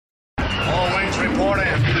report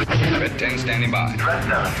in. Red 10 standing by. Red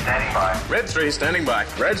 7 standing by. Red 3 standing by.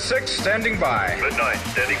 Red 6 standing by. Red 9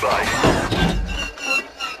 standing by.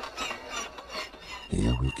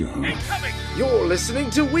 Here we go. You're listening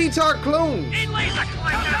to We Talk Clones,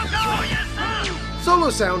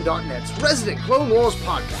 Solosound.net's resident Clone Wars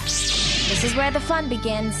podcast. This is where the fun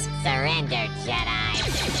begins. Surrender,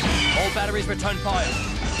 Jedi. All batteries return fire.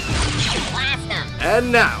 Blast them.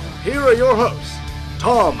 And now, here are your hosts,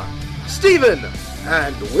 Tom, Steven,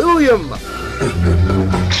 and William.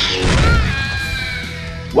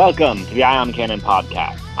 Welcome to the Ion Cannon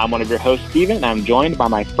Podcast. I'm one of your hosts, Steven, and I'm joined by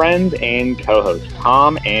my friends and co-hosts,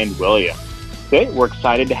 Tom and William. Today, we're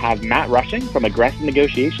excited to have Matt Rushing from Aggressive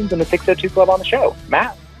Negotiations and the 602 Club on the show.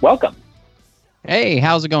 Matt, welcome. Hey,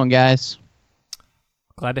 how's it going, guys?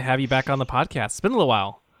 Glad to have you back on the podcast. It's been a little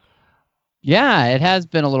while. Yeah, it has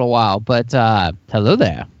been a little while, but hello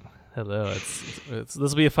there. Hello. This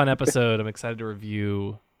will be a fun episode. I'm excited to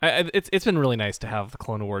review. It's been really nice to have the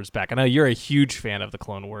Clone Wars back. I know you're a huge fan of the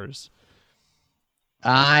Clone Wars.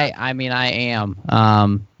 I mean, I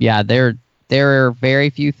am. Yeah, there are very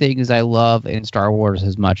few things I love in Star Wars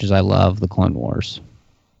as much as I love the Clone Wars.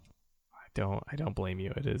 I don't blame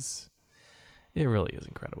you. It really is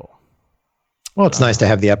incredible. Well, it's nice to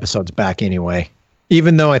have the episodes back anyway,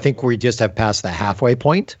 even though I think we just have passed the halfway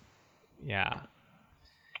point. Yeah.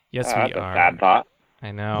 Yes, we that's are. A sad thought.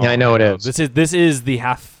 I know. Yeah, I know it is. This is the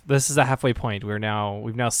halfway point. We've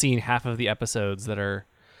now seen half of the episodes that are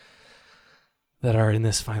in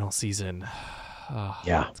this final season. Oh,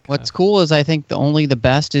 yeah. What's cool is I think only the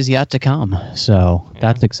best is yet to come. So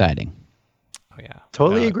that's exciting. Oh yeah.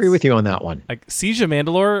 Totally agree with you on that one. Like Siege of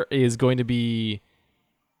Mandalore is going to be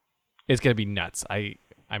nuts.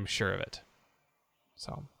 I'm sure of it.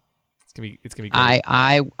 So it's gonna be great.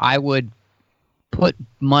 I would put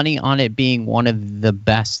money on it being one of the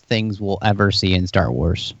best things we'll ever see in Star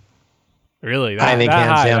Wars. Really? I think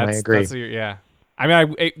hands down, I agree. Yeah. I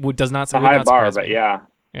mean, it does not. It's a high bar, but yeah.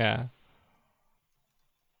 Yeah.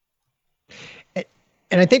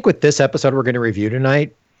 And I think with this episode we're going to review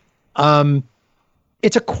tonight,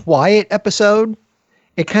 it's a quiet episode.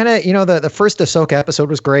 It kind of, the first Ahsoka episode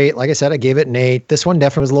was great. Like I said, I gave it an 8. This one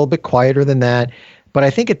definitely was a little bit quieter than that. But I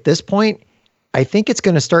think at this point, I think it's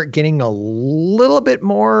going to start getting a little bit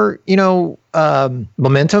more,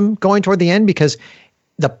 momentum going toward the end, because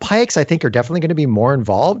the Pikes, I think, are definitely going to be more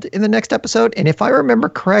involved in the next episode. And if I remember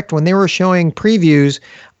correct, when they were showing previews,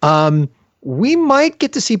 we might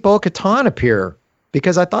get to see Bo-Katan appear,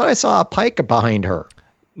 because I thought I saw a Pike behind her.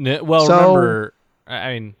 Well,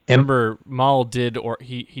 remember Maul did, or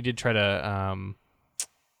he did try to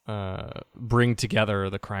bring together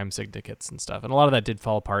the crime syndicates and stuff, and a lot of that did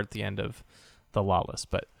fall apart at the end of the Lawless,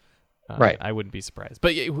 but right. I wouldn't be surprised.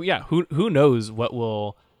 But yeah, who knows what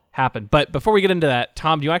will happen? But before we get into that,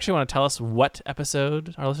 Tom, do you actually want to tell us what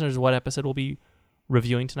episode we'll be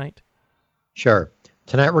reviewing tonight? Sure.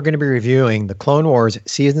 Tonight we're going to be reviewing the Clone Wars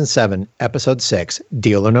Season 7, Episode 6,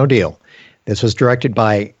 Deal or No Deal. This was directed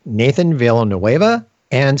by Nathan Villanueva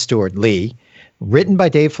and Stuart Lee, written by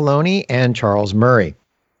Dave Filoni and Charles Murray.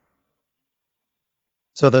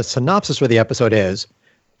 So the synopsis for the episode is,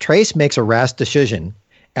 Trace makes a rash decision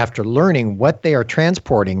after learning what they are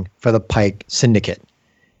transporting for the Pike Syndicate.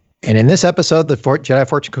 And in this episode, the Jedi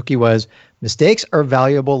Fortune Cookie was, mistakes are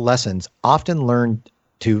valuable lessons often learned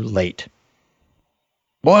too late.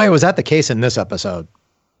 Boy, was that the case in this episode.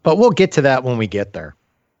 But we'll get to that when we get there.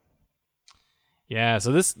 Yeah,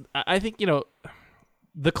 so I think,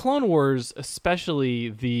 the Clone Wars, especially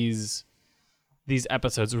these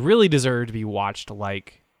episodes, really deserve to be watched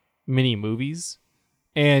like mini movies.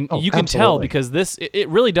 And you can tell because it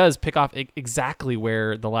really does pick off exactly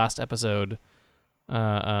where the last episode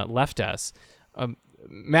left us.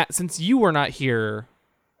 Matt, since you were not here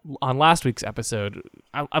on last week's episode,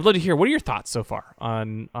 I'd love to hear, what are your thoughts so far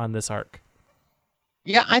on this arc?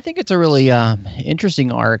 Yeah, I think it's a really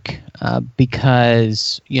interesting arc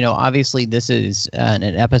because, obviously this is an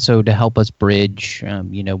episode to help us bridge,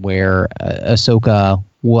 where Ahsoka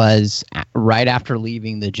was right after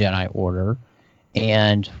leaving the Jedi Order,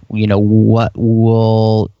 and, what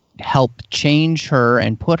will help change her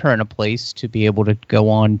and put her in a place to be able to go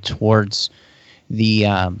on towards the,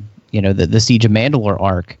 the Siege of Mandalore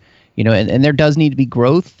arc. And there does need to be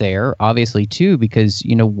growth there, obviously, too, because,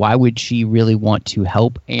 why would she really want to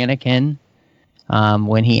help Anakin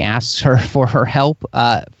when he asks her for her help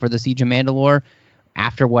for the Siege of Mandalore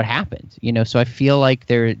after what happened? So I feel like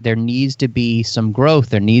there needs to be some growth.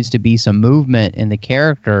 There needs to be some movement in the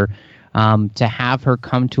character to have her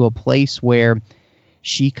come to a place where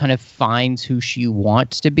she kind of finds who she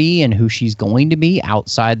wants to be and who she's going to be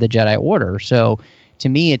outside the Jedi Order. So to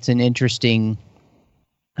me, it's an interesting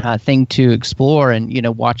thing to explore.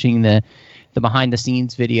 And, watching the behind the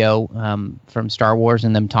scenes video from Star Wars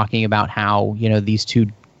and them talking about how, these two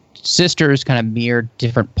sisters kind of mirror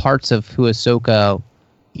different parts of who Ahsoka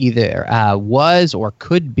either was or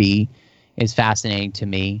could be is fascinating to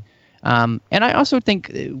me. And I also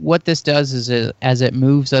think what this does is as it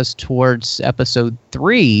moves us towards episode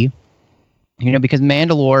 3, because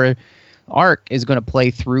Mandalore arc is going to play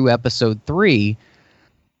through episode 3,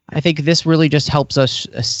 I think this really just helps us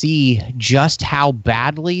see just how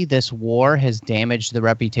badly this war has damaged the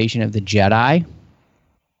reputation of the Jedi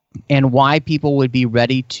and why people would be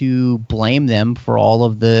ready to blame them for all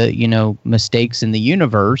of the, mistakes in the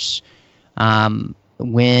universe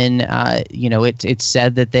when it's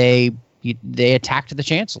said that they attacked the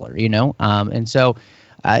Chancellor, and so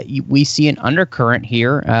we see an undercurrent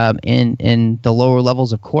here in the lower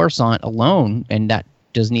levels of Coruscant alone, and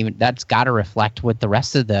that's got to reflect what the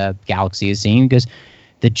rest of the galaxy is seeing, because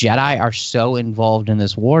the Jedi are so involved in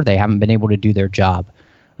this war they haven't been able to do their job,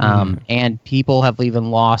 and people have even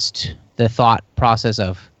lost the thought process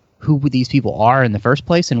of who these people are in the first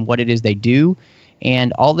place and what it is they do.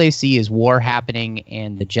 And all they see is war happening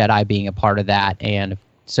and the Jedi being a part of that. And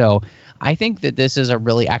so I think that this is a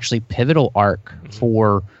really actually pivotal arc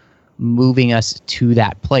for moving us to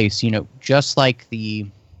that place. Just like the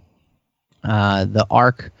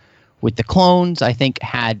arc with the clones, I think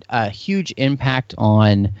had a huge impact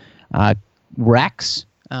on Rex.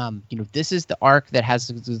 This is the arc that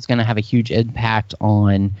is going to have a huge impact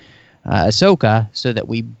on Ahsoka, so that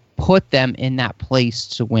we put them in that place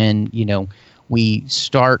to when, we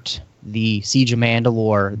start the Siege of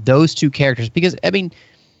Mandalore, those two characters, because I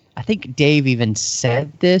think Dave even said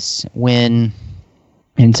this when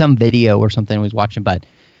in some video or something I was watching, but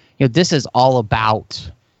this is all about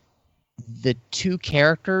the two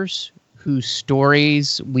characters whose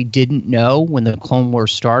stories we didn't know when the Clone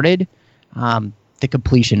Wars started, the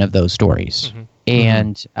completion of those stories.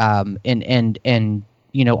 And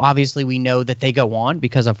obviously we know that they go on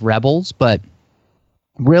because of Rebels, but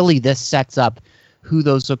really this sets up who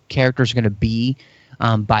those characters are going to be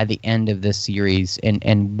by the end of this series,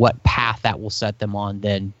 and what path that will set them on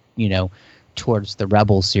then, towards the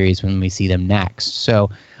Rebels series when we see them next. So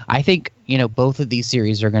I think, both of these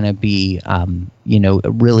series are going to be,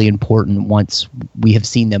 really important once we have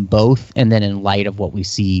seen them both, and then in light of what we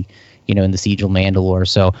see, in the Siege of Mandalore.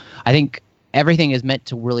 So I think everything is meant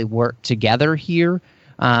to really work together here.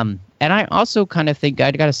 And I also kind of think,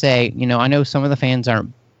 I got to say, I know some of the fans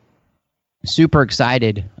aren't super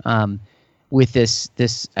excited with this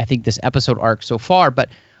I think this episode arc so far, but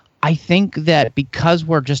I think that because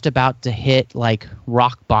we're just about to hit like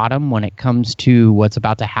rock bottom when it comes to what's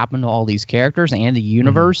about to happen to all these characters and the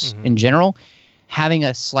universe in general, having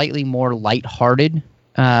a slightly more lighthearted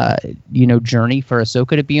journey for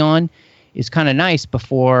Ahsoka to be on is kind of nice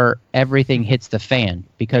before everything hits the fan,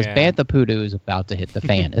 because Bantha Poodoo is about to hit the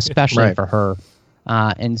fan, especially for her.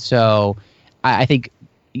 And so I think,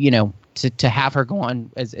 to have her go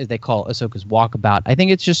on, as they call Ahsoka's walkabout, I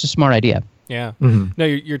think it's just a smart idea. Yeah. No,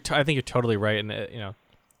 I think you're totally right. And,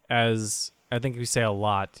 as I think we say a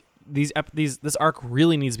lot, this arc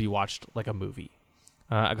really needs to be watched like a movie.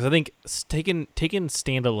 Because I think taken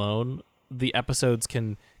standalone, the episodes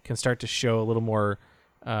can start to show a little more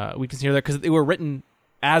weakness here there, because they were written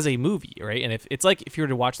as a movie, right? And if you were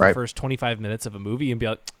to watch the first 25 minutes of a movie and be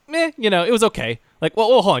like, meh, it was okay. Like,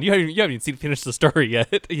 well, hold on, you haven't even finished the story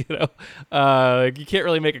yet, you can't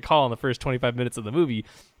really make a call on the first 25 minutes of the movie,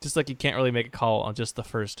 just like you can't really make a call on just the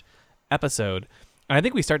first episode. And I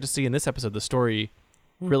think we start to see in this episode the story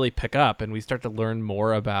really pick up, and we start to learn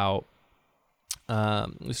more about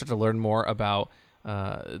the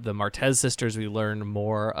Martez sisters. We learn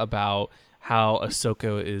more about how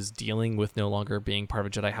Ahsoka is dealing with no longer being part of a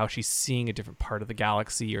Jedi, how she's seeing a different part of the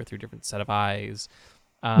galaxy or through a different set of eyes.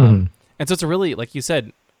 And so it's a really, like you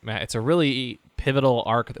said, Matt, it's a really pivotal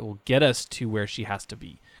arc that will get us to where she has to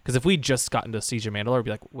be. Because if we just got into Siege of Mandalore, we'd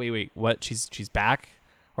be like, wait, what? She's back?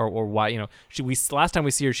 Or why? Last time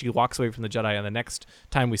we see her, she walks away from the Jedi, and the next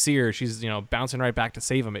time we see her, she's bouncing right back to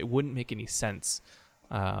save him. It wouldn't make any sense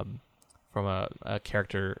from a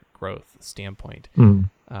character growth standpoint.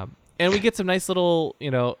 And we get some nice little,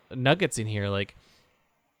 nuggets in here. Like,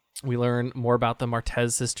 we learn more about the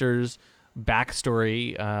Martez sisters'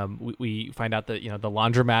 backstory. We find out that, the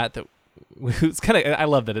laundromat that it's kind of, I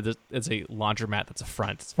love that it's a laundromat that's a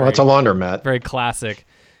front. It's a laundromat. Very classic.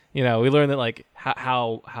 We learn that like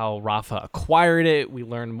how Rafa acquired it. We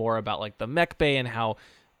learn more about like the mech bay and how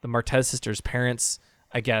the Martez sisters' parents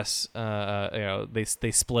I guess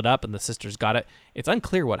they split up and the sisters got it. It's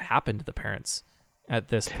unclear what happened to the parents at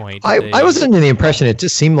this point. I was under the impression it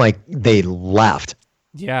just seemed like they left.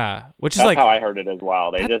 Yeah, which is That's like how I heard it as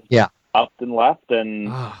well. They just Yeah. up and left, and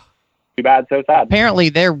too bad, so sad. Apparently,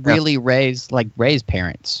 they're really Rey's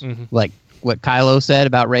parents. Mhm. Like what Kylo said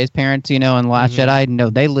about Rey's parents, in The Last Jedi. No,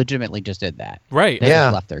 they legitimately just did that. right. They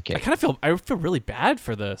just left their kid. I feel really bad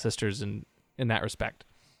for the sisters in that respect.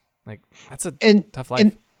 Like that's a tough life.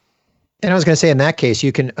 And I was going to say, in that case,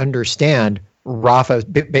 you can understand Rafa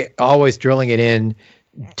always drilling it in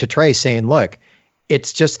to Trey, saying, "Look,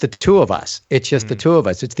 it's just the two of us. It's just the two of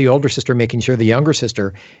us. It's the older sister making sure the younger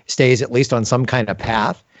sister stays at least on some kind of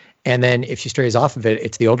path. And then if she strays off of it,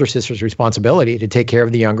 it's the older sister's responsibility to take care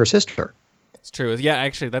of the younger sister." It's true. Yeah,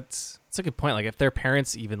 actually, that's a good point. Like if their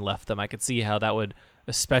parents even left them, I could see how that would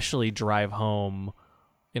especially drive home,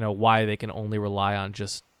 why they can only rely on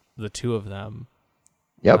just the two of them.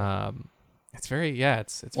 Yep. It's very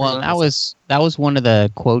it's Well, very that was one of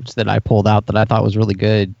the quotes that I pulled out that I thought was really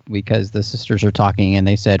good, because the sisters are talking and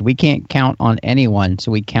they said, "We can't count on anyone,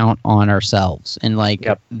 so we count on ourselves." And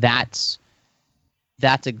that's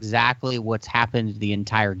exactly what's happened to the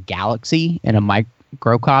entire galaxy in a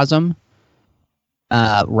microcosm.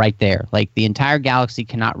 Right there. Like the entire galaxy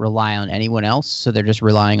cannot rely on anyone else, so they're just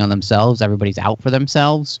relying on themselves. Everybody's out for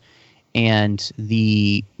themselves. And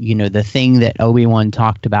the thing that Obi-Wan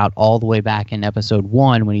talked about all the way back in episode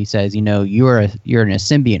 1, when he says, you're in a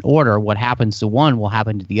symbiont order, what happens to one will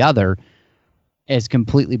happen to the other, has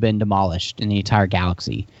completely been demolished in the entire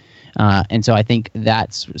galaxy. And so I think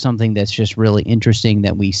that's something that's just really interesting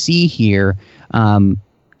that we see here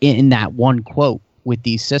in that one quote with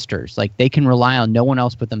these sisters. Like they can rely on no one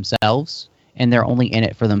else but themselves, and they're only in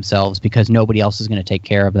it for themselves because nobody else is going to take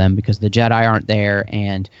care of them because the Jedi aren't there.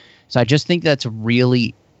 And so I just think that's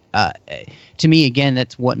really, to me, again,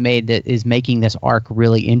 that's what is making this arc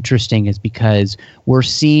really interesting, is because we're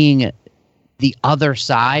seeing the other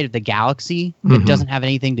side of the galaxy that doesn't have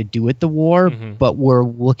anything to do with the war, but we're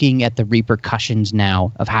looking at the repercussions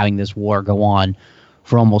now of having this war go on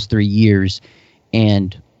for almost 3 years,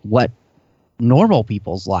 and what normal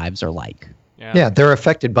people's lives are like. Yeah, they're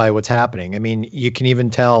affected by what's happening. I mean, you can even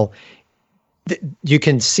tell, you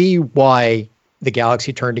can see why the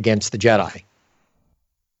galaxy turned against the Jedi.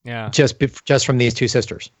 Yeah. Just from these two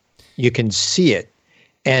sisters. You can see it.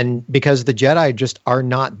 And because the Jedi just are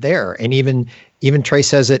not there. And even Trey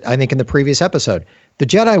says it, I think, in the previous episode. The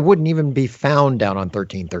Jedi wouldn't even be found down on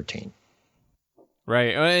 1313.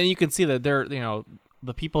 Right. And you can see that they're,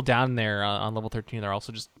 the people down there on level 13, they're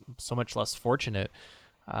also just so much less fortunate.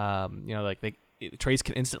 Trey's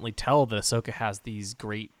can instantly tell that Ahsoka has these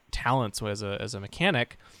great talents as a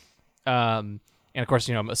mechanic. And of course,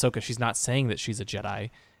 Ahsoka, she's not saying that she's a Jedi,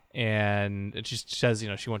 and she says,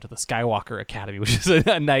 she went to the Skywalker Academy, which is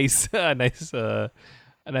a nice reference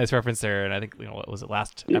there. And I think, what was it,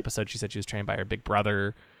 last episode, she said she was trained by her big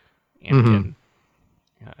brother, Anakin.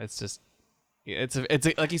 It's just, it's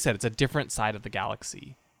like you said, it's a different side of the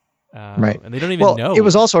galaxy, right? And they don't even know. It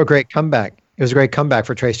was also a great comeback. It was a great comeback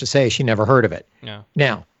for Trace to say she never heard of it. Yeah.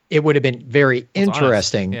 Now, it would have been very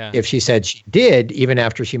interesting if she said she did, even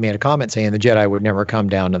after she made a comment saying the Jedi would never come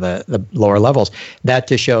down to the lower levels. That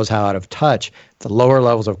just shows how out of touch the lower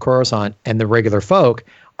levels of Coruscant and the regular folk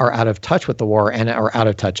are out of touch with the war and are out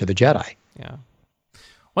of touch with the Jedi. Yeah.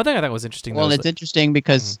 One thing I thought was interesting. Well, it's interesting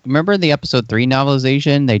because remember the episode 3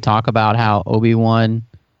 novelization? They talk about how Obi-Wan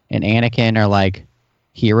and Anakin are like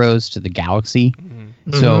heroes to the galaxy.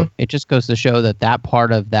 So it just goes to show that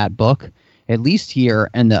part of that book, at least here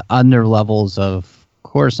in the under levels of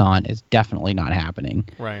Coruscant, is definitely not happening.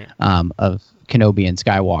 Right. Of Kenobi and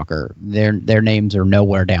Skywalker, their names are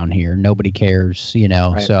nowhere down here. Nobody cares,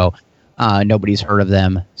 Right. So nobody's heard of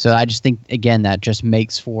them. So I just think, again, that just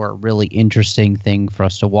makes for a really interesting thing for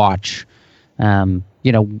us to watch. How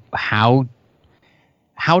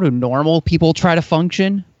do normal people try to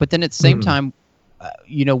function? But then at the same time,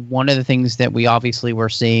 one of the things that we obviously were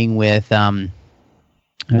seeing with the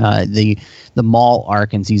Maul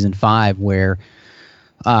arc in season 5, where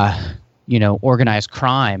organized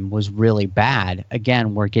crime was really bad.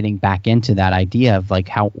 Again, we're getting back into that idea of like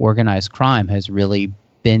how organized crime has really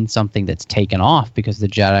been something that's taken off because the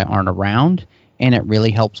Jedi aren't around, and it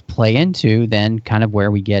really helps play into then kind of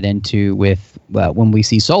where we get into with when we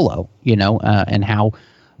see Solo, and how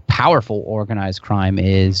powerful organized crime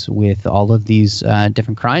is with all of these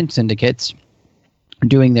different crime syndicates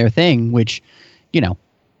doing their thing, which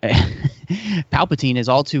Palpatine is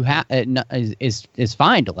all too is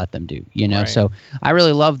fine to let them do, Right. So I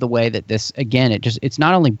really love the way that this, again, it's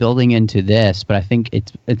not only building into this, but I think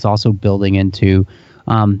it's also building into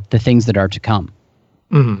the things that are to come.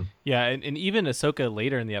 Mhm. Yeah, and even Ahsoka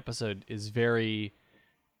later in the episode is very.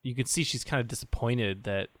 You can see she's kind of disappointed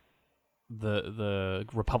that the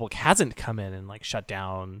Republic hasn't come in and like shut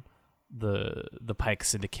down the Pike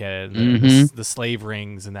Syndicate, and the slave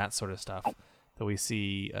rings, and that sort of stuff that we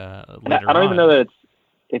see later. I don't even know that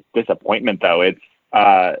it's disappointment though. It's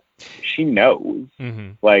she knows,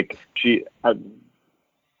 like she. I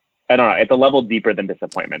don't know. It's a level deeper than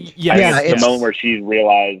disappointment. Yeah, I think it's it's the moment where she's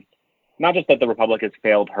realized not just that the Republic has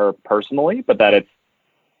failed her personally, but that it's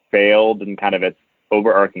failed in kind of its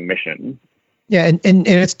overarching mission. Yeah, and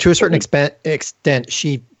it's to a certain extent,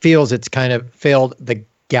 she feels it's kind of failed the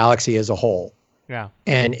galaxy as a whole. Yeah.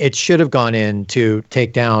 And it should have gone in to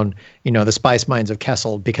take down, the spice mines of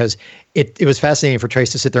Kessel, because it was fascinating for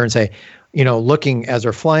Trace to sit there and say, looking as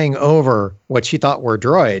they're flying over what she thought were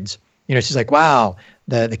droids, she's like, wow,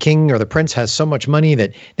 the king or the prince has so much money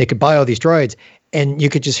that they could buy all these droids. And you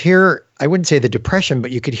could just hear, I wouldn't say the depression,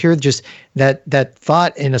 but you could hear just that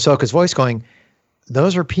thought in Ahsoka's voice going,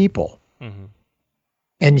 those are people.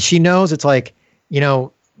 And she knows it's like,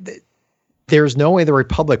 there's no way the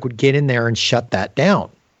Republic would get in there and shut that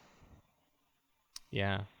down.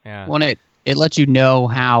 Yeah. Well, it lets you know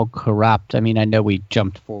how corrupt. I mean, I know we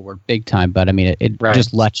jumped forward big time, but I mean, it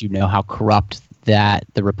just lets you know how corrupt that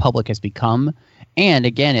the Republic has become. And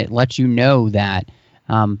again, it lets you know that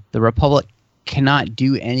the Republic cannot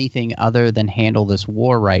do anything other than handle this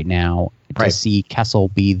war right now to see Kessel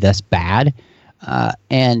be this bad.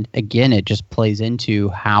 And again, it just plays into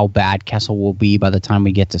how bad Kessel will be by the time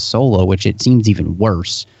we get to Solo, which it seems even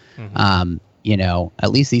worse. At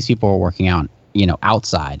least these people are working out,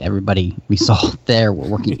 outside. Everybody we saw there were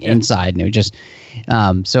working inside. And it was just,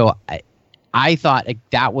 so I thought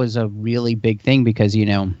that was a really big thing because,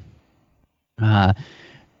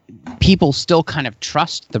 people still kind of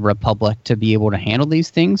trust the Republic to be able to handle these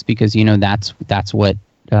things because, that's what,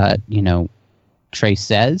 Trace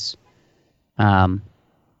says.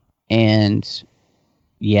 And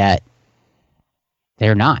yet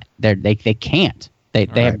they're not. They can't.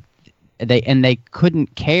 They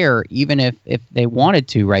couldn't care even if they wanted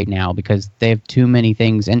to right now because they have too many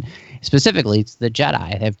things. And specifically, it's the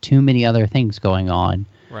Jedi. They have too many other things going on.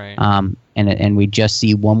 Right. And we just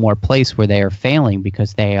see one more place where they are failing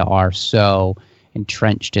because they are so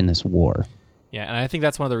entrenched in this war. Yeah, and I think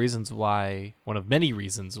that's one of many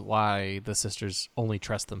reasons why the sisters only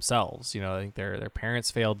trust themselves. I think their parents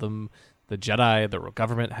failed them, the Jedi, the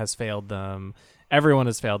government has failed them, everyone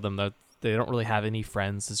has failed them. They don't really have any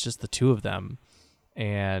friends. It's just the two of them.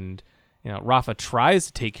 And, Rafa tries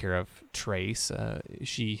to take care of Trace.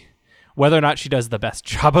 Whether or not she does the best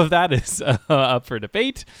job of that is up for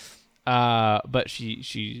debate. But she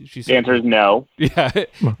the answer is no. Yeah,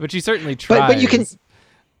 but she certainly tries. But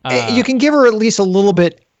you can give her at least a little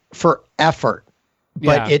bit for effort,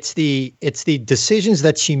 but it's the decisions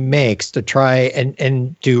that she makes to try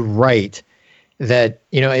and do right that,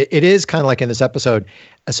 it is kind of like in this episode,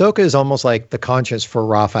 Ahsoka is almost like the conscience for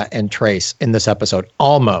Rafa and Trace in this episode,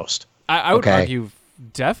 almost. I would argue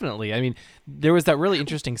definitely. I mean, there was that really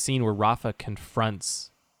interesting scene where Rafa confronts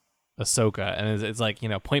Ahsoka and it's like,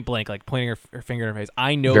 point blank, like pointing her finger in her face.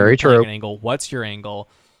 I know Very you're true. playing an angle. What's your angle?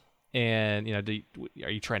 And are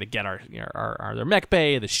you trying to get our mech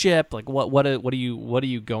bay, the ship? Like what are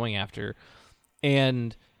you going after?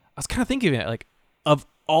 And I was kind of thinking of it, like of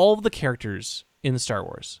all the characters in Star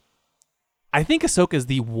Wars, I think Ahsoka is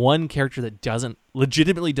the one character that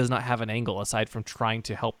legitimately does not have an angle aside from trying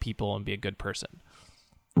to help people and be a good person.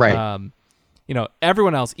 Right.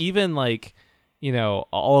 Everyone else, even like,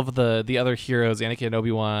 all of the other heroes, Anakin and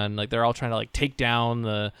Obi-Wan, like they're all trying to like take down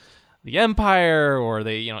the Empire, or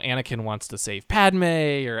Anakin wants to save Padme,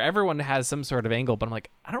 or everyone has some sort of angle, but I'm like,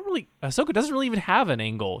 Ahsoka doesn't really even have an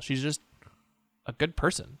angle. She's just a good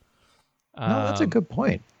person. No, that's a good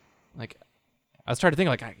point. Like, I was trying to think,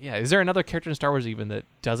 like, is there another character in Star Wars even that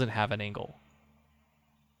doesn't have an angle?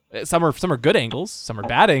 Some are good angles, some are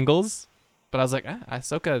bad angles, but I was like,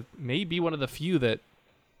 Ahsoka may be one of the few that,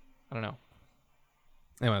 I don't know.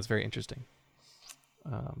 Anyway, it's very interesting.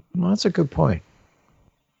 Well, that's a good point.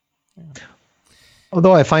 Yeah.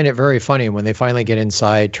 Although I find it very funny when they finally get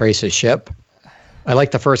inside Trace's ship. I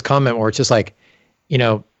like the first comment where it's just like,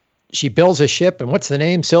 she builds a ship and what's the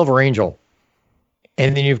name? Silver Angel.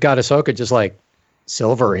 And then you've got Ahsoka just like,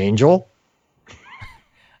 Silver Angel?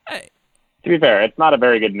 To be fair, it's not a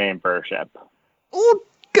very good name for a ship. Well,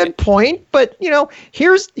 good point. But,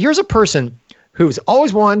 here's a person who's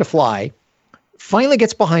always wanted to fly, finally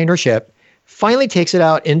gets behind her ship, finally takes it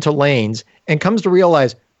out into lanes, and comes to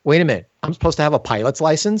realize, wait a minute, I'm supposed to have a pilot's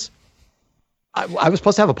license? I was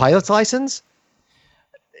supposed to have a pilot's license?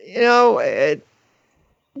 do a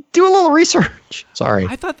little research. Sorry.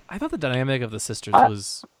 I thought the dynamic of the sisters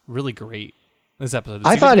was really great this episode.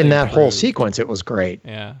 I thought in that whole improved. sequence it was great.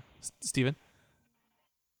 Yeah. Steven?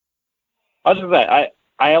 I was just say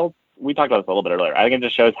we talked about this a little bit earlier. I think it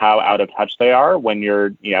just shows how out of touch they are when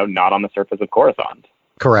you're, not on the surface of Coruscant.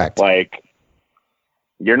 Correct. Like,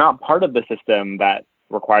 you're not part of the system that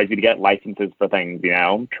requires you to get licenses for things.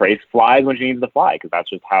 Trace flies when she needs to fly because that's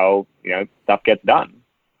just how stuff gets done.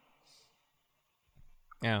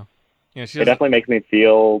 Yeah. It definitely makes me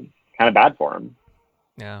feel kind of bad for him.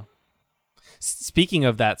 Yeah. Speaking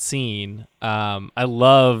of that scene, I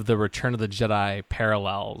love the Return of the Jedi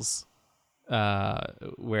parallels,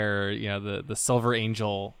 where the Silver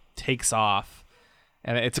Angel takes off,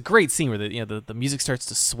 and it's a great scene where the music starts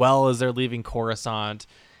to swell as they're leaving Coruscant.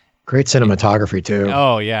 Great cinematography too.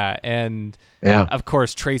 Oh yeah, and yeah, of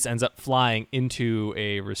course Trace ends up flying into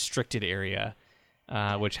a restricted area,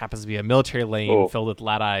 which happens to be a military lane filled with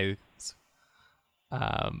Lad-Eyes.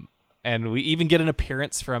 And we even get an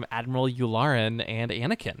appearance from Admiral Yularen and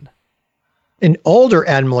Anakin. An older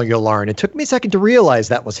Admiral Yularen. It took me a second to realize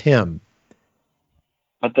that was him.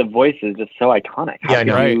 But the voice is just so iconic. How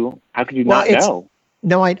could you not know?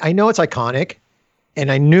 No, I know it's iconic,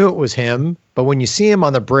 and I knew it was him, but when you see him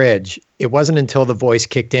on the bridge, it wasn't until the voice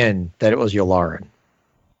kicked in that it was Yularen.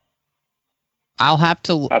 I'll have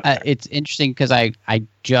to. It's interesting because I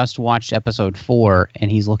just watched episode 4, and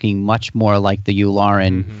he's looking much more like the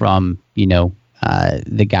Yularen from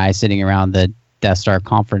the guy sitting around the Death Star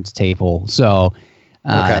conference table. So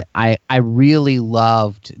I really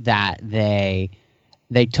loved that they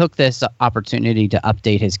took this opportunity to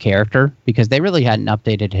update his character because they really hadn't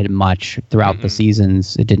updated him much throughout the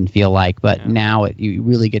seasons. It didn't feel like, but now you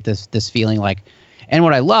really get this feeling like. And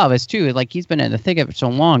what I love is, too, like he's been in the thick of it so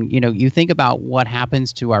long, you think about what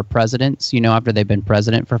happens to our presidents, after they've been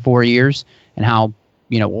president for 4 years and how,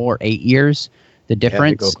 or 8 years, the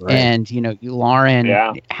difference. And,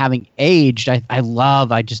 Yularen having aged, I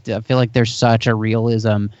feel like there's such a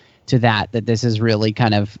realism to that this has really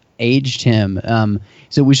kind of aged him.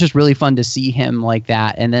 So it was just really fun to see him like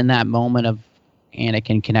that. And then that moment of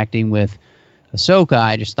Anakin connecting with Ahsoka,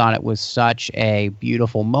 I just thought it was such a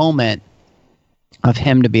beautiful moment of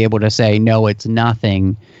him to be able to say, no, it's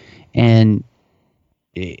nothing, and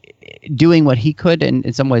doing what he could. And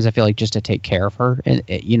in some ways, I feel like just to take care of her,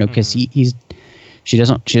 because she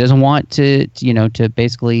doesn't want to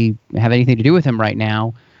basically have anything to do with him right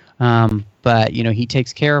now. But he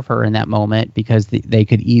takes care of her in that moment because they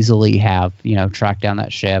could easily have, tracked down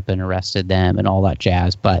that ship and arrested them and all that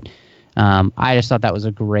jazz. But I just thought that was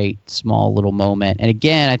a great small little moment. And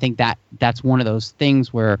again, I think that's one of those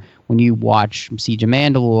things where when you watch Siege of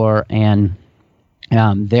Mandalore and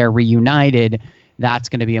they're reunited, that's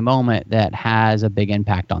going to be a moment that has a big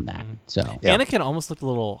impact on that. So Anakin almost looked a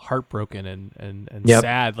little heartbroken and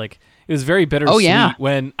sad. Like it was very bittersweet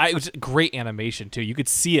when it was great animation too. You could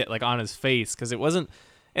see it like on his face because it wasn't.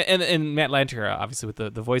 And Matt Lanter, obviously with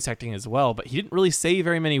the voice acting as well, but he didn't really say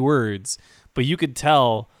very many words. But you could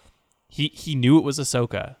tell he knew it was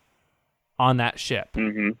Ahsoka on that ship.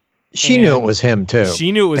 Mm-hmm. She knew it was him too.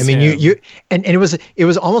 She knew it was him. I mean, and it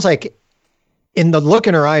was almost like in the look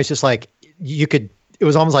in her eyes, just like it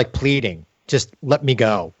was almost like pleading, just let me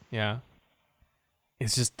go. Yeah.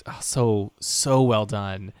 It's just so well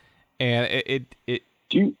done. And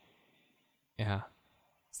yeah.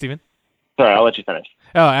 Steven? Sorry, I'll let you finish.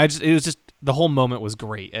 Oh, it was just, the whole moment was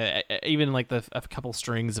great. Even like a couple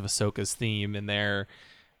strings of Ahsoka's theme in there.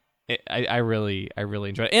 I really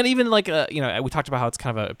enjoyed it. And even like, we talked about how it's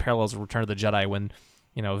kind of a parallels of Return of the Jedi when,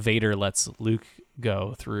 Vader lets Luke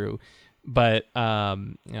go through, but,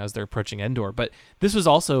 as they're approaching Endor. But this was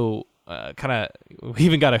also kind of, we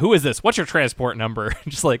even got who is this? What's your transport number?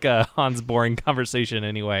 Just like Han's boring conversation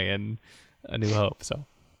anyway in A New Hope. So,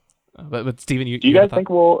 but Steven, do you guys think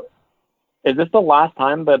is this the last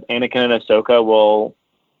time that Anakin and Ahsoka will,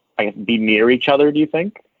 I guess, be near each other, do you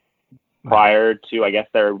think? Prior to, I guess,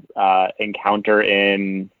 their encounter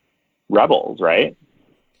in Rebels, right?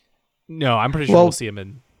 No, I'm pretty sure we'll see him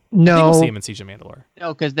in. No, I think we'll see him in Siege of Mandalore.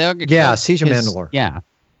 No, because they'll get. Yeah, Siege of Mandalore. Yeah,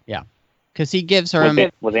 because he gives her.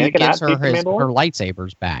 Was Anakin gives her her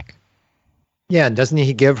lightsabers back. Yeah, and doesn't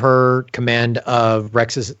he give her command of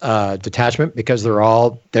Rex's detachment because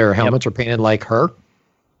their helmets are painted like her?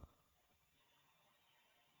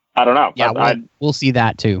 I don't know. Yeah, we'll see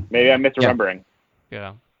that too. Maybe I'm misremembering.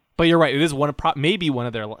 Yeah. But you're right. It is maybe one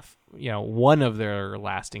of their, one of their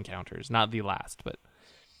last encounters, not the last, but.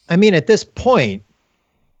 I mean, at this point,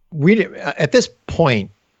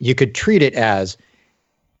 you could treat it as,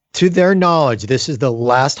 to their knowledge, this is the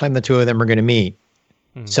last time the two of them are going to meet.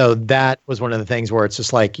 So that was one of the things where it's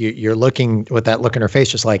just like you're looking with that look in her face,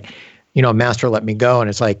 just like, Master let me go. And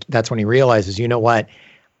it's like, that's when he realizes, you know what?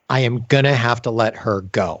 I am going to have to let her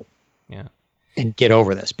go. Yeah. And get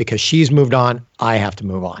over this because she's moved on. I have to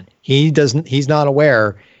move on. He's not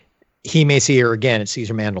aware. He may see her again at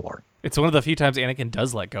Caesar Mandalore. It's one of the few times Anakin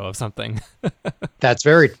does let go of something. It's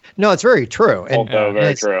very true. And Also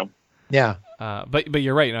very true. Yeah. But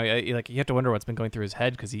you're right. Like you have to wonder what's been going through his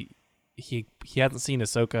head because he hasn't seen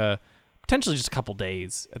Ahsoka potentially just a couple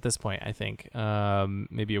days at this point. I think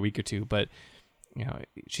maybe a week or two. But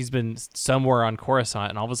she's been somewhere on Coruscant,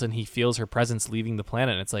 and all of a sudden he feels her presence leaving the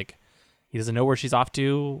planet. And it's like he doesn't know where she's off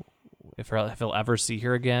to, if he'll ever see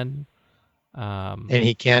her again. And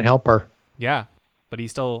he can't help her. Yeah, but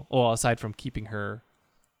he's still aside from keeping her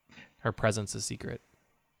presence a secret.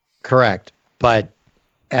 Correct, but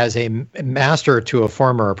as a master to a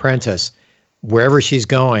former apprentice, wherever she's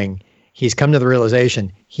going, he's come to the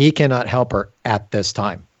realization he cannot help her at this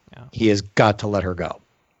time. Yeah. He has got to let her go.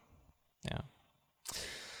 Yeah.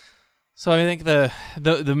 So I think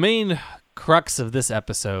the main crux of this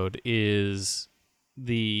episode is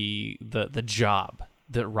the job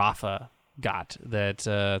that Rafa got that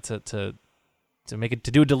to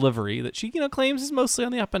do a delivery that she claims is mostly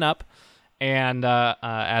on the up and up. And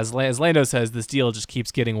as Lando says, this deal just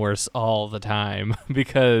keeps getting worse all the time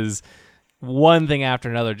because one thing after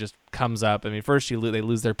another just comes up. I mean, first they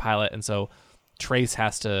lose their pilot, and so Trace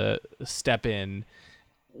has to step in.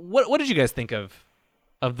 What did you guys think of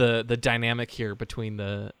the dynamic here between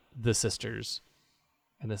the sisters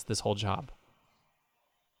and this whole job?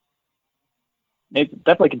 It's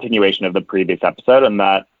definitely a continuation of the previous episode, and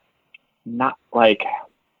that not like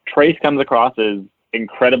Trace comes across as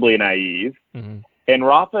incredibly naive, and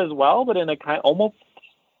Rafa as well, but in a kind almost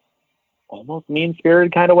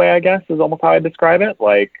mean-spirited kind of way, I guess, is almost how I describe it.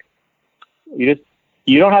 Like you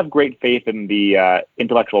don't have great faith in the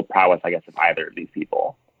intellectual prowess, I guess, of either of these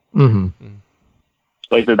people.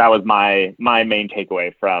 Like that was my main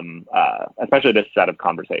takeaway from especially this set of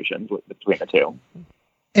conversations between the two.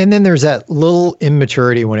 And then there's that little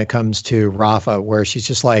immaturity when it comes to Rafa, where she's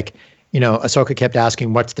just like, Ahsoka kept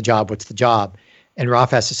asking, "What's the job? What's the job?" And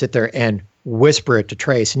Rafa has to sit there and whisper it to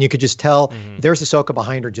Trace, and you could just tell there's Ahsoka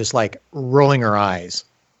behind her, just like rolling her eyes.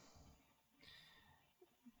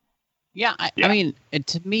 Yeah, I mean,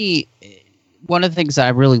 to me, one of the things that I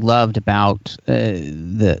really loved about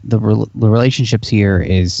the relationships here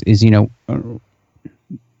is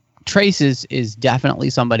Trace is definitely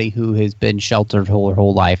somebody who has been sheltered her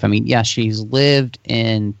whole life. I mean, yeah, she's lived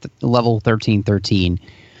in level 1313,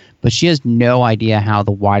 but she has no idea how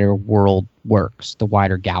the wider world works, the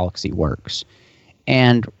wider galaxy works.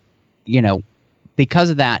 And,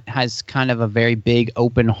 because of that, has kind of a very big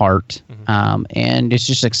open heart, and is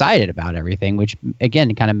just excited about everything, which,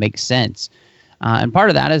 again, kind of makes sense. And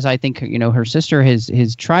part of that is, I think, her sister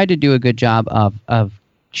has tried to do a good job of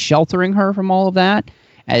sheltering her from all of that,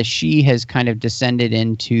 as she has kind of descended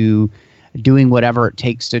into doing whatever it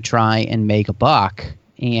takes to try and make a buck.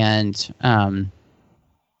 And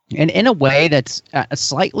in a way that's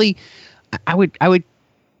slightly, I would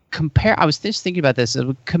compare, I was just thinking about this, I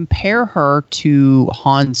would compare her to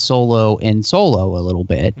Han Solo in Solo a little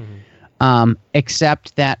bit,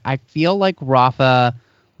 except that I feel like Rafa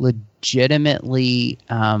legitimately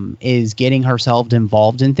is getting herself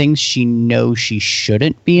involved in things she knows she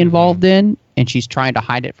shouldn't be involved in, and she's trying to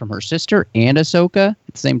hide it from her sister and Ahsoka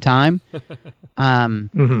at the same time.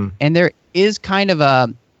 And there is kind of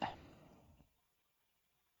a,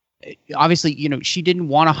 obviously, she didn't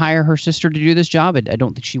want to hire her sister to do this job. I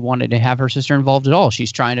don't think she wanted to have her sister involved at all.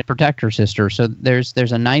 She's trying to protect her sister. So there's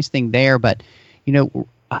a nice thing there. But,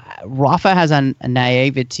 Rafa has a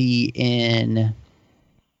naivety in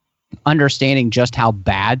understanding just how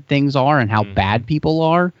bad things are and how bad people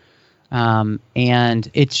are.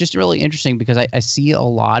 And it's just really interesting because I see a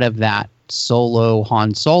lot of that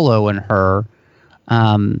Han Solo in her,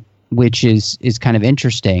 which is kind of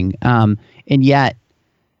interesting. And yet,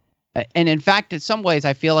 and in fact, in some ways,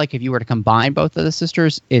 I feel like if you were to combine both of the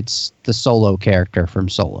sisters, it's the Solo character from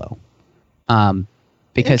Solo.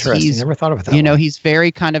 Because he's never thought of it that way. He's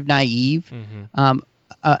very kind of naive,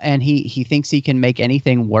 and he thinks he can make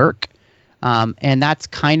anything work. And that's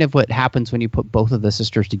kind of what happens when you put both of the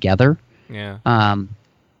sisters together. Yeah.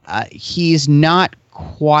 He's not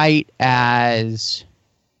quite as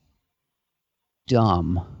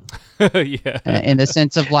dumb. Yeah. In the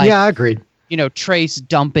sense of like, yeah, agreed. Trace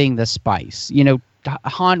dumping the spice.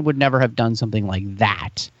 Han would never have done something like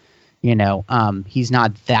that. He's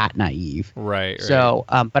not that naive. Right. So,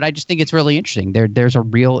 but I just think it's really interesting. There's a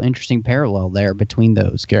real interesting parallel there between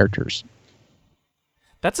those characters.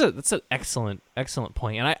 That's an excellent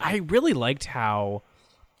point, and I really liked how,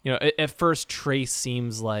 at first Trace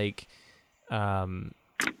seems like,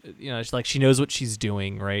 it's like she knows what she's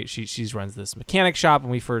doing, right? She runs this mechanic shop,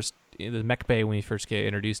 and the mech bay, when we first get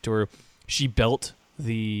introduced to her, she built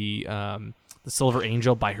the Silver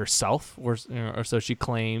Angel by herself, or so she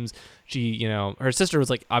claims. She, her sister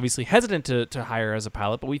was like obviously hesitant to hire her as a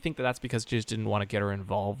pilot, but we think that that's because she just didn't want to get her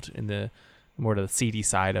involved in the more to the seedy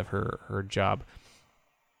side of her job.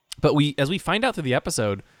 But as we find out through the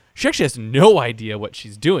episode, she actually has no idea what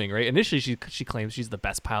she's doing, right? Initially, she claims she's the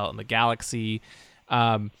best pilot in the galaxy,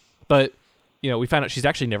 but we found out she's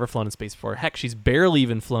actually never flown in space before. Heck, she's barely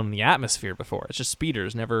even flown in the atmosphere before. It's just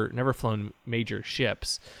speeders, never flown major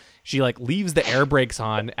ships. She like leaves the air brakes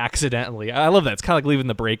on accidentally. I love that. It's kind of like leaving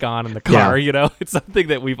the brake on in the car. Yeah. It's something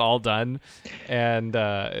that we've all done, and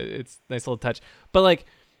it's a nice little touch. But like,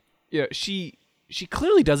 she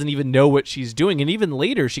clearly doesn't even know what she's doing, and even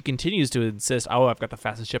later she continues to insist, "Oh, I've got the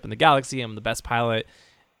fastest ship in the galaxy. I'm the best pilot,"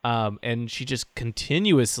 and she just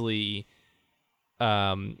continuously,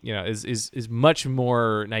 is much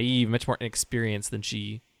more naive, much more inexperienced than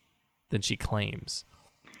she claims.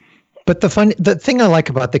 But the thing I like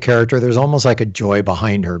about the character, there's almost like a joy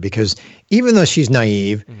behind her, because even though she's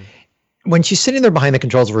naive, when she's sitting there behind the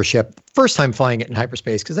controls of her ship, first time flying it in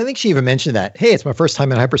hyperspace, because I think she even mentioned that, hey, it's my first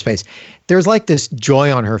time in hyperspace. There's like this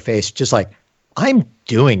joy on her face, just like, I'm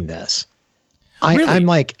doing this.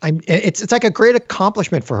 Really? It's like a great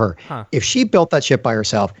accomplishment for her. Huh. If she built that ship by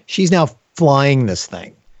herself, she's now flying this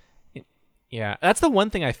thing. Yeah, that's the one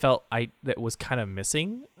thing I felt that was kind of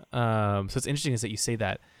missing. So it's interesting is that you say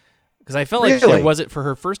that. Because I felt like was it for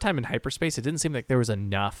her first time in hyperspace, it didn't seem like there was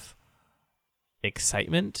enough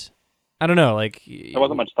excitement. I don't know, like there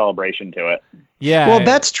wasn't much celebration to it. Yeah. Well,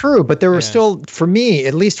 that's true, but there was still, for me,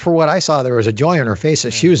 at least for what I saw, there was a joy on her face that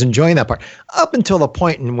she was enjoying that part up until the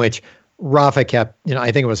point in which Rafa kept,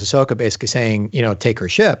 I think it was Ahsoka basically saying, take her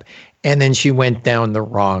ship, and then she went down the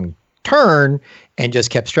wrong turn and just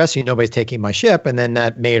kept stressing, nobody's taking my ship, and then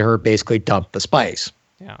that made her basically dump the spice.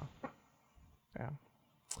 Yeah.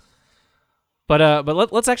 But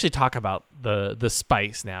let's actually talk about the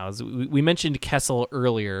spice now. As we mentioned Kessel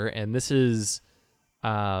earlier, and this is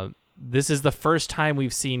the first time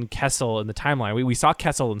we've seen Kessel in the timeline. We saw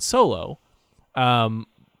Kessel in Solo,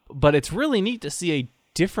 but it's really neat to see a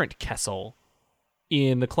different Kessel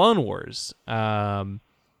in the Clone Wars.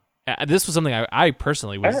 This was something I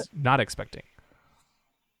personally was not expecting.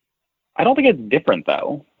 I don't think it's different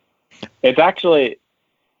though. It's actually.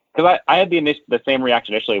 Because I had the same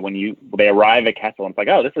reaction initially when they arrive at Kessel, and it's like,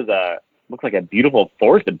 oh, this looks like a beautiful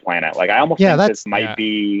forested planet. Like I almost think this might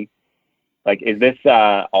be, like, is this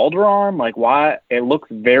Alderaan? Like, why? It looks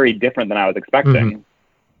very different than I was expecting. Mm-hmm.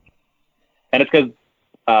 And it's because,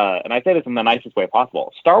 and I say this in the nicest way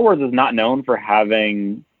possible, Star Wars is not known for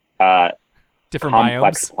having different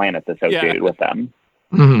complex biomes. Planets associated with them.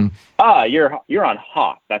 Mm-hmm. You're on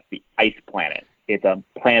Hoth. That's the ice planet. It's a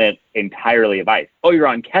planet entirely of ice. Oh, you're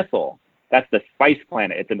on Kessel. That's the spice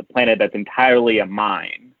planet. It's a planet that's entirely a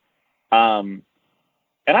mine. And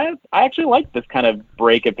I actually like this kind of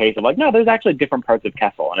break of pace of like, no, there's actually different parts of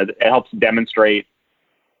Kessel, and it helps demonstrate,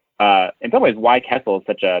 in some ways, why Kessel is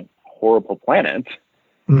such a horrible planet.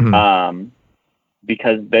 Mm-hmm.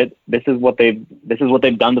 Because this is what they've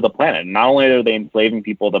done to the planet. Not only are they enslaving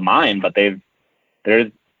people to mine, but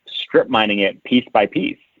they're strip mining it piece by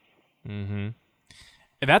piece. Mm-hmm.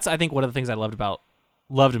 And that's, I think, one of the things I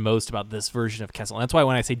loved most about this version of Kessel. And that's why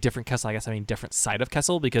when I say different Kessel, I guess I mean different side of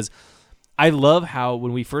Kessel, because I love how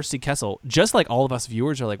when we first see Kessel, just like all of us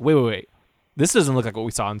viewers are like, wait, this doesn't look like what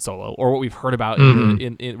we saw in Solo or what we've heard about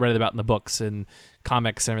read about in the books and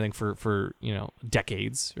comics and everything for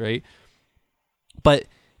decades, right? But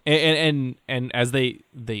and as they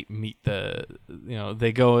meet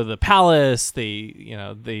they go to the palace,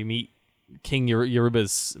 they meet King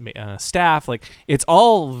Yoruba's staff, like it's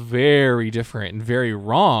all very different and very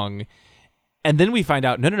wrong. And then we find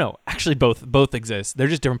out, no, actually both exist. They're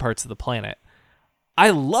just different parts of the planet.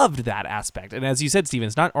 I loved that aspect. And as you said, Steven,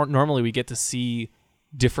 it's not normally we get to see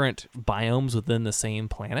different biomes within the same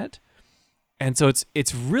planet. And so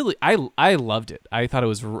it's really, I loved it. I thought it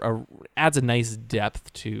was adds a nice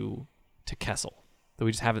depth to Kessel that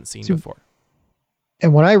we just haven't seen before.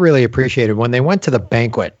 And what I really appreciated when they went to the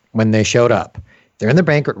banquet, when they showed up, they're in the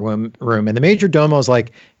banquet room, and the major domo's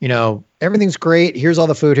like, everything's great. Here's all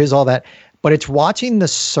the food. Here's all that. But it's watching the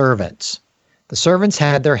servants. The servants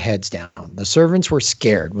had their heads down. The servants were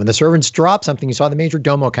scared. When the servants dropped something, you saw the major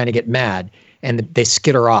domo kind of get mad, and they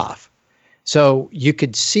skitter off. So you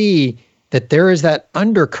could see that there is that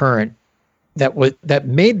undercurrent that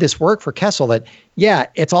made this work for Kessel. That yeah,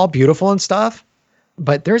 it's all beautiful and stuff,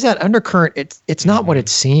 but there's that undercurrent. It's not what it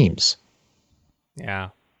seems. Yeah.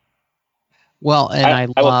 Well, and I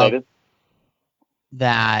will say love this.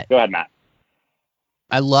 that. Go ahead, Matt.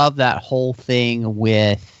 I love that whole thing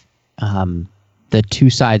with the two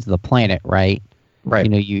sides of the planet, right? Right.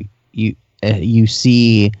 You know, you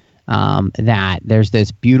see that there's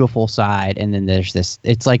this beautiful side, and then there's this.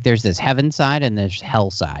 It's like there's this heaven side and there's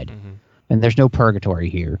hell side, and there's no purgatory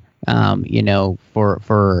here. You know,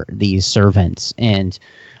 for these servants, and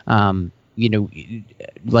you know,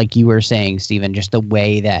 like you were saying, Stephen, just the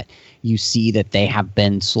way that you see that they have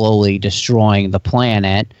been slowly destroying the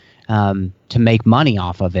planet. To make money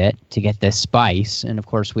off of it, to get this spice. And of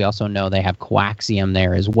course, we also know they have coaxium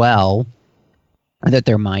there as well that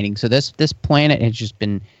they're mining. So this planet has just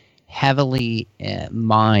been heavily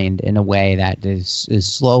mined in a way that is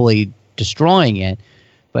slowly destroying it.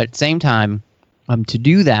 But at the same time, to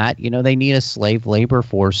do that, you know, they need a slave labor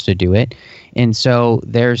force to do it. And so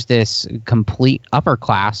there's this complete upper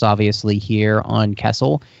class, obviously, here on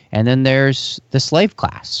Kessel. And then there's the slave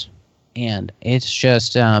class. And it's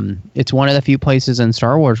just, it's one of the few places in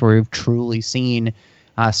Star Wars where we've truly seen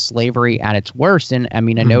slavery at its worst. And I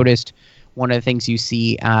mean, I noticed one of the things you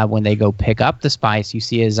see when they go pick up the spice, you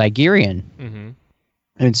see a Zygerian.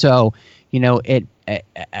 And so, you know, it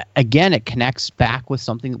connects back with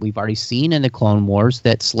something that we've already seen in the Clone Wars,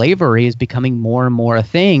 that slavery is becoming more and more a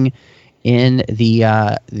thing in the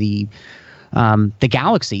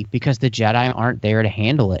galaxy because the Jedi aren't there to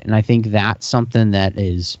handle it. And I think that's something that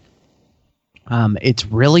is... it's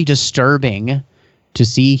really disturbing to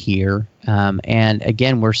see here. And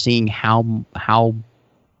again, we're seeing how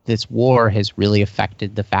this war has really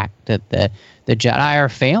affected the fact that the Jedi are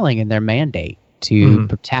failing in their mandate to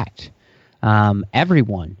protect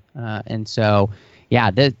everyone. And so,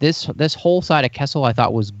 yeah, this whole side of Kessel I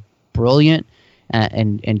thought was brilliant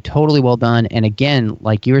and totally well done. And again,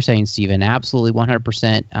 like you were saying, Stephen, absolutely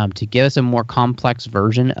 100%, to give us a more complex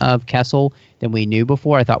version of Kessel than we knew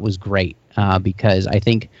before, I thought was great. Because I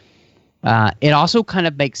think it also kind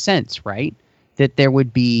of makes sense, right? That there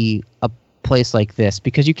would be a place like this,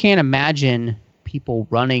 because you can't imagine people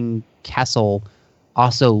running Kessel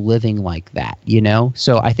also living like that, you know?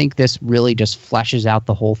 So I think this really just fleshes out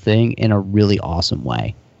the whole thing in a really awesome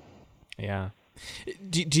way. Yeah.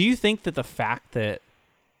 Do you think that the fact that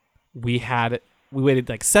we waited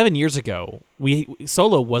like 7 years ago,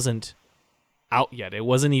 Solo wasn't out yet. It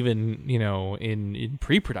wasn't even, you know, in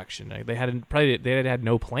pre-production. They had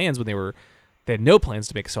no plans when they had no plans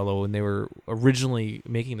to make Solo when they were originally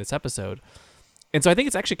making this episode. And so I think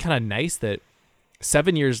it's actually kind of nice that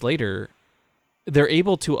 7 years later they're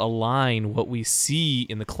able to align what we see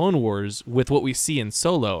in the Clone Wars with what we see in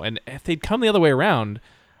Solo. And if they'd come the other way around,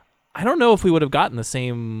 I don't know if we would have gotten the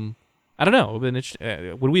same. I don't know.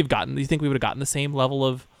 Would we have gotten? Do you think we would have gotten the same level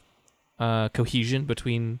of cohesion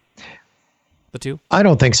between the two? I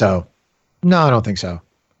don't think so. No, I don't think so.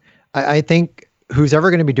 I think who's ever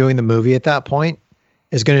going to be doing the movie at that point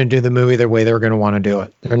is going to do the movie the way they're going to want to do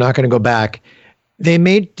it. They're not going to go back. They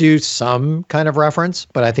may do some kind of reference,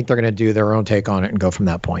 but I think they're going to do their own take on it and go from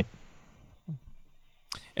that point.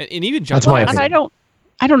 And even John, that's my opinion.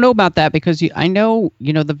 I don't know about that, because I know,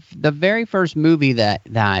 you know, the very first movie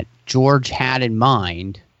that George had in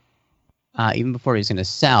mind, even before he was going to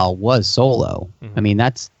sell, was Solo. Mm-hmm. I mean,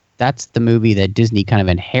 that's the movie that Disney kind of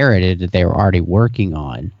inherited that they were already working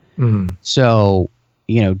on. Mm-hmm. So,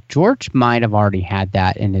 you know, George might have already had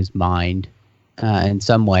that in his mind in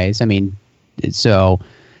some ways. I mean, so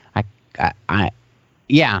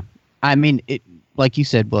yeah. I mean, it, like you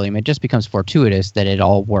said, William, it just becomes fortuitous that it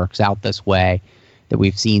all works out this way, that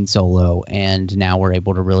we've seen Solo, and now we're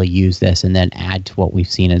able to really use this and then add to what we've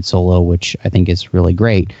seen in Solo, which I think is really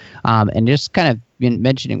great. And just kind of been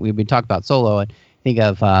mentioning, we've been talking about Solo, and think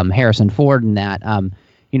of Harrison Ford and that,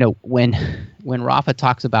 you know, when Rafa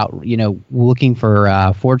talks about, you know, looking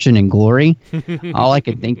for fortune and glory, all I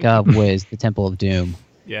could think of was the Temple of Doom.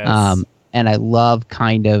 Yes. And I love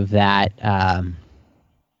kind of that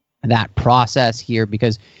that process here,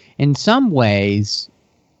 because in some ways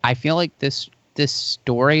I feel like this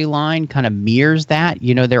storyline kind of mirrors that.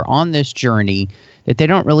 You know, they're on this journey that they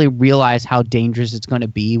don't really realize how dangerous it's going to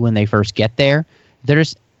be when they first get there.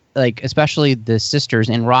 There's like, especially the sisters,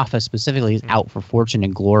 and Rafa specifically is out for fortune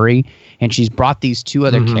and glory, and she's brought these two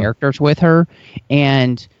other characters with her,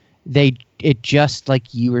 and it just,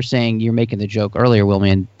 like you were saying, you're making the joke earlier,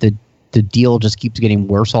 William, the deal just keeps getting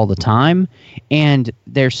worse all the time, and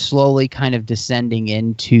they're slowly kind of descending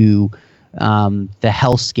into the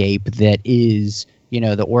hellscape that is, you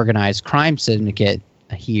know, the organized crime syndicate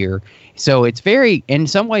here. So it's very, in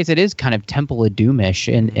some ways, it is kind of Temple of Doomish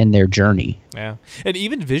in their journey. Yeah, and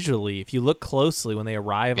even visually, if you look closely when they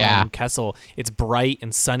arrive on Kessel, it's bright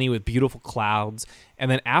and sunny with beautiful clouds.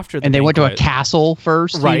 And then after the they went to a castle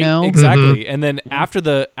first, right? You know? Exactly. And then after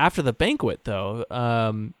the banquet, though,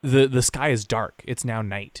 the sky is dark. It's now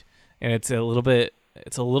night, and it's a little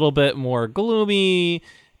bit more gloomy.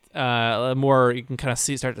 More, you can kind of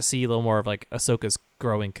start to see a little more of like Ahsoka's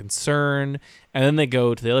growing concern, and then they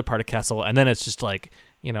go to the other part of Kessel, and then it's just like,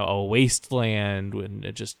 you know, a wasteland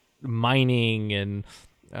and just mining and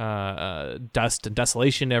dust and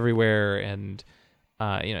desolation everywhere, and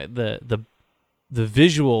you know, the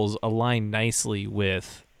visuals align nicely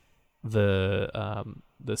with the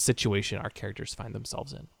situation our characters find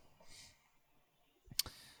themselves in.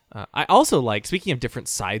 I also like, speaking of different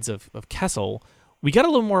sides of Kessel, we got a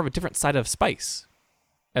little more of a different side of Spice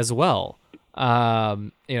as well.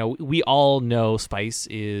 You know, we all know Spice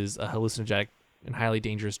is a hallucinogenic and highly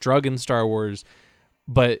dangerous drug in Star Wars,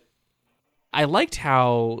 but I liked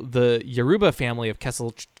how the Yoruba family of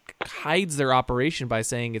Kessel hides their operation by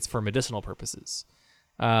saying it's for medicinal purposes.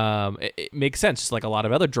 It makes sense, just like a lot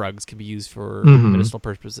of other drugs can be used for medicinal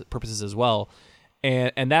purposes as well,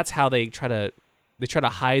 and that's how they try to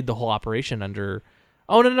hide the whole operation under.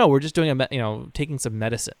 Oh no, we're just doing taking some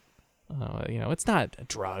medicine. You know, it's not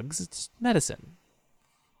drugs; it's medicine.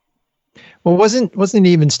 Well, wasn't it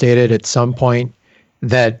even stated at some point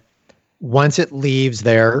that once it leaves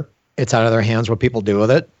there, it's out of their hands what people do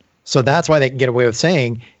with it? So that's why they can get away with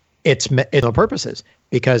saying it's no purposes,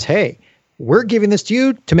 because hey, we're giving this to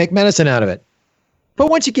you to make medicine out of it. But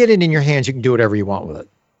once you get it in your hands, you can do whatever you want with it.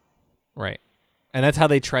 Right, and that's how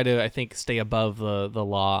they try to, I think, stay above the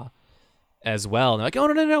law as well. And they're like, oh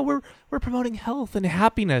no, we're promoting health and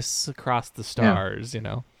happiness across the stars. You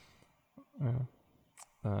know,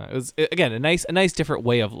 it was again a nice different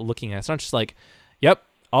way of looking at it. It's not just like, yep,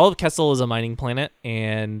 all of Kessel is a mining planet,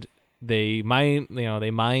 and they mine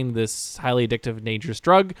this highly addictive, dangerous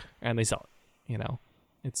drug, and they sell it. You know,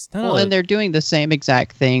 it's and they're doing the same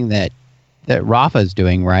exact thing that Rafa's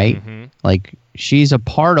doing, right? Mm-hmm. Like, she's a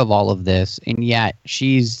part of all of this, and yet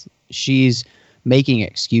she's making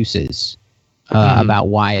excuses about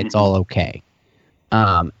why it's all okay.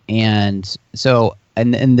 And so,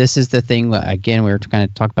 and this is the thing, again, we were kind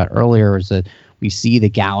of talking about earlier, is that we see the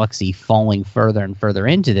galaxy falling further and further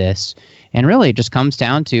into this. And really, it just comes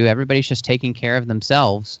down to everybody's just taking care of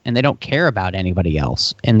themselves, and they don't care about anybody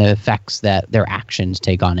else and the effects that their actions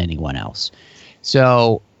take on anyone else.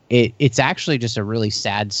 So it's actually just a really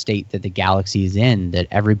sad state that the galaxy is in, that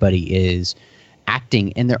everybody is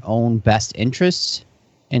acting in their own best interests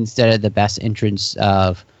instead of the best interests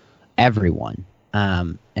of everyone.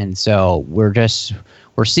 And so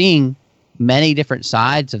we're seeing many different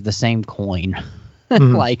sides of the same coin.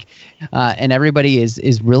 And everybody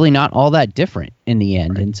is really not all that different in the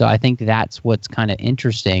end. Right. And so I think that's what's kind of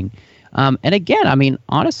interesting. And again, I mean,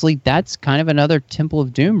 honestly, that's kind of another Temple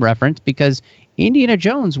of Doom reference, because Indiana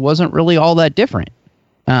Jones wasn't really all that different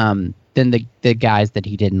than the guys that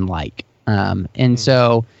he didn't like.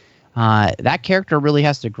 So that character really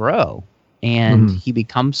has to grow, and he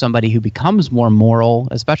becomes somebody who becomes more moral,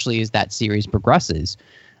 especially as that series progresses.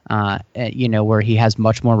 Where he has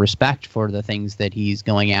much more respect for the things that he's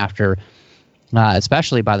going after,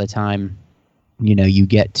 especially by the time, you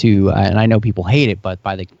get to, and I know people hate it, but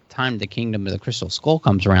by the time the Kingdom of the Crystal Skull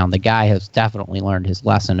comes around, the guy has definitely learned his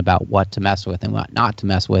lesson about what to mess with and what not to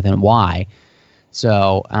mess with and why.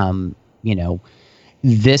 So,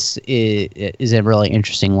 this is a really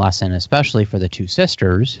interesting lesson, especially for the two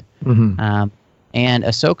sisters. And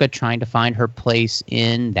Ahsoka trying to find her place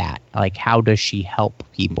in that. Like, how does she help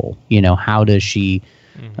people? How does she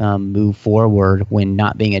move forward when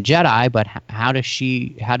not being a Jedi? But how does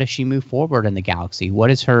she move forward in the galaxy?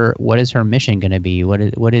 What is her mission going to be? What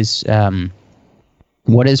is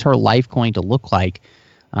her life going to look like?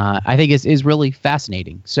 I think is really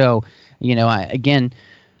fascinating. So,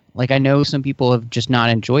 I know some people have just not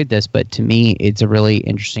enjoyed this, but to me, it's a really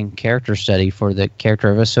interesting character study for the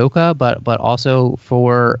character of Ahsoka, but also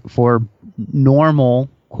for normal,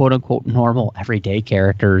 quote unquote, normal everyday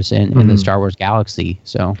characters in the Star Wars galaxy.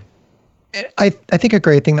 So, I think a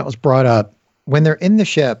great thing that was brought up when they're in the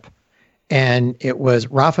ship, and it was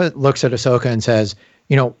Rafa looks at Ahsoka and says,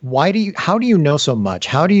 how do you know so much?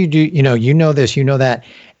 How do you do, you know this, you know that,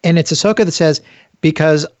 and it's Ahsoka that says,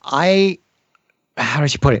 because how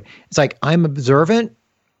does she put it? It's like, I'm observant,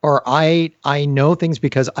 or I know things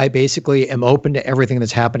because I basically am open to everything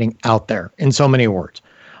that's happening out there, in so many words.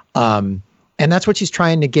 And that's what she's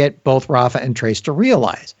trying to get both Rafa and Trace to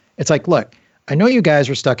realize. It's like, look, I know you guys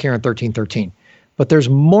are stuck here in 1313, but there's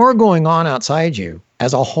more going on outside you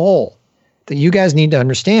as a whole that you guys need to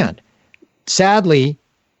understand. Sadly,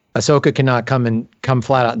 Ahsoka cannot come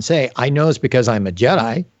flat out and say, I know it's because I'm a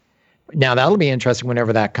Jedi. Now, that'll be interesting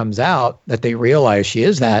whenever that comes out, that they realize she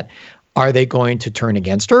is that. Are they going to turn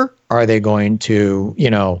against her? Are they going to,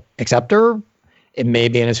 accept her? It may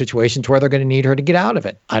be in a situation to where they're going to need her to get out of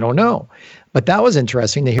it. I don't know. But that was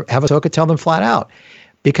interesting to have Ahsoka tell them flat out,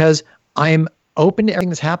 because I'm open to everything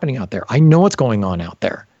that's happening out there. I know what's going on out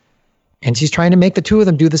there. And she's trying to make the two of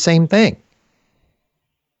them do the same thing.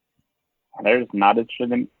 They're just not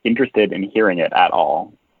interested in hearing it at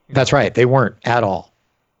all. That's right. They weren't at all.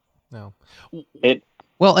 No.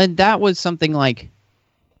 Well, and that was something like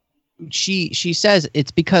she says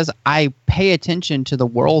it's because I pay attention to the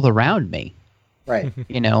world around me. Right.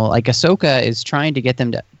 Like Ahsoka is trying to get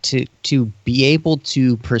them to be able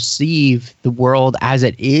to perceive the world as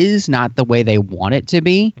it is, not the way they want it to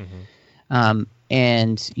be. Mm-hmm.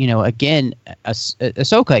 And again,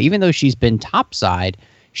 Ahsoka, even though she's been topside,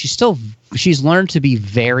 she's learned to be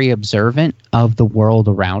very observant of the world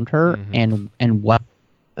around her, mm-hmm. and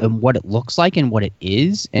what it looks like and what it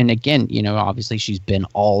is. And again, obviously she's been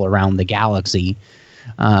all around the galaxy,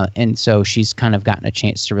 and so she's kind of gotten a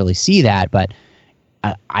chance to really see that. But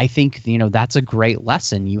I think that's a great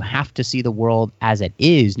lesson. You have to see the world as it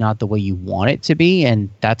is, not the way you want it to be. And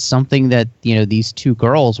that's something that these two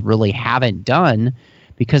girls really haven't done,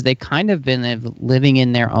 because they kind of been living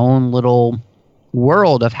in their own little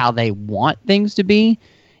world of how they want things to be.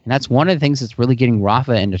 And that's one of the things that's really getting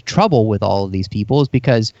Rafa into trouble with all of these people, is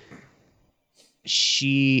because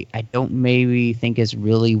I don't maybe think is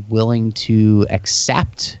really willing to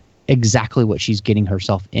accept exactly what she's getting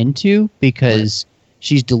herself into, because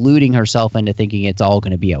she's deluding herself into thinking it's all going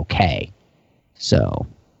to be okay. So.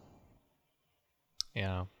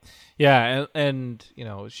 Yeah. And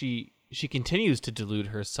she continues to delude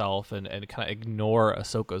herself and kind of ignore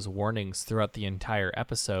Ahsoka's warnings throughout the entire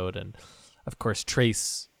episode. And of course,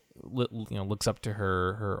 Trace, looks up to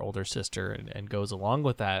her older sister and goes along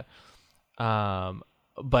with that. But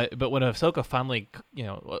when Ahsoka finally,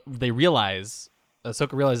 Ahsoka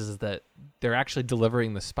realizes that they're actually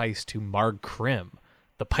delivering the spice to Marg Krim,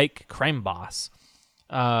 the Pike crime boss.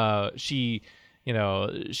 She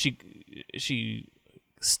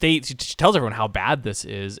tells everyone how bad this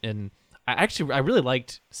is, and I really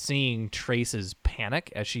liked seeing Trace's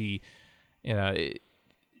panic as she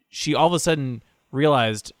all of a sudden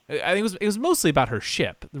realized. I think it was mostly about her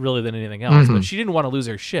ship, really, than anything else. Mm-hmm. But she didn't want to lose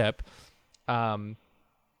her ship, and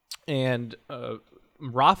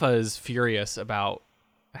Rafa is furious about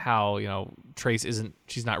how Trace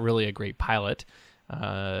she's not really a great pilot,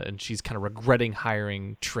 and she's kind of regretting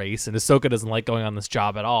hiring Trace, and Ahsoka doesn't like going on this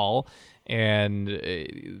job at all, and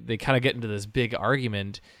they kind of get into this big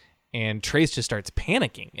argument, and Trace just starts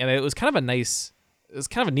panicking, and it was kind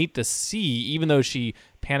of neat to see, even though she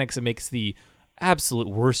panics and makes the absolute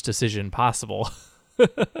worst decision possible.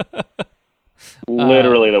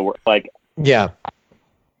 Literally the worst. Yeah.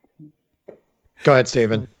 Go ahead,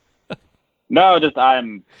 Steven. No, just I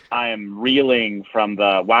am reeling from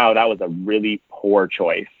the wow. That was a really poor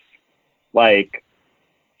choice. We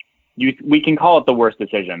can call it the worst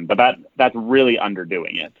decision, but that's really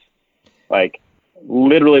underdoing it.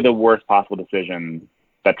 Literally the worst possible decision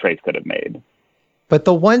that Trace could have made. But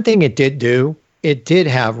the one thing it did do, it did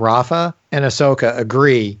have Rafa and Ahsoka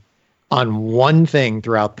agree on one thing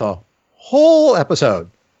throughout the whole episode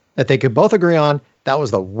that they could both agree on. That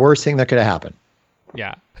was the worst thing that could have happened.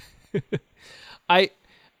 Yeah. I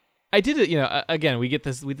did it, again, we get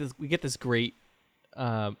this great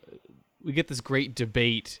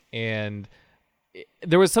debate, and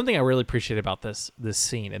there was something I really appreciated about this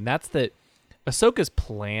scene, and that's that Ahsoka's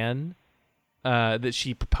plan that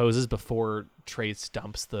she proposes before Trace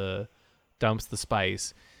dumps the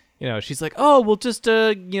spice. She's like, "Oh, we'll just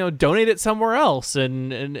donate it somewhere else,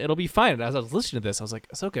 and it'll be fine." And as I was listening to this, I was like,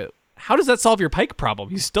 "Ahsoka, how does that solve your Pike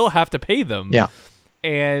problem? You still have to pay them." Yeah.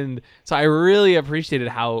 And so I really appreciated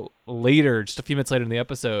how later, just a few minutes later in the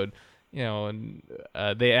episode, and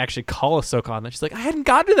they actually call Ahsoka on that. She's like, "I hadn't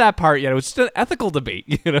gotten to that part yet. It was just an ethical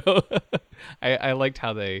debate." I liked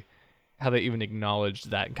how they even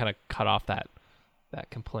acknowledged that and kind of cut off that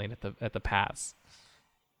complaint at the pass.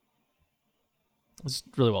 It was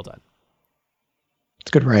really well done.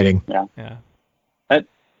 It's good writing. Yeah.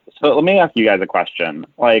 So let me ask you guys a question.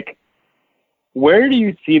 Where do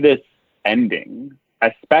you see this ending,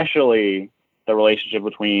 especially the relationship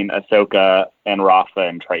between Ahsoka and Rafa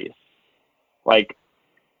and Trace? I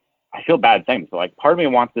feel bad saying this, but part of me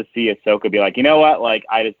wants to see Ahsoka be like, you know what?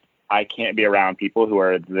 I can't be around people who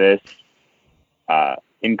are this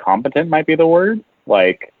incompetent, might be the word.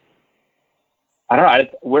 Like, I don't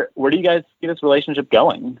know. Where do you guys see this relationship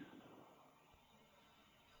going?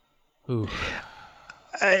 Ooh.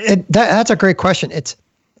 That's a great question. It's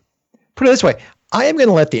put it this way. I am going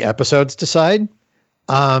to let the episodes decide.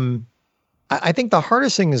 I think the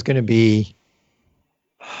hardest thing is going to be,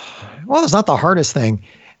 well, it's not the hardest thing.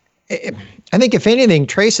 I think if anything,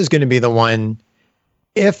 Trace is going to be the one,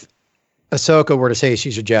 if Ahsoka were to say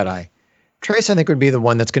she's a Jedi, Trace, I think, would be the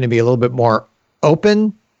one that's going to be a little bit more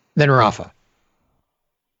open than Rafa.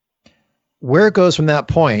 Where it goes from that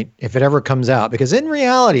point, if it ever comes out, because in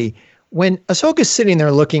reality, when Ahsoka's sitting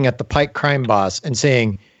there looking at the Pike crime boss and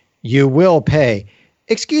saying, "You will pay,"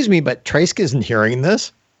 excuse me, but Trace isn't hearing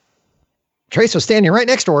this. Trace was standing right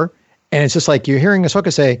next to her, and it's just like you're hearing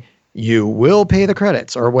Ahsoka say, "You will pay the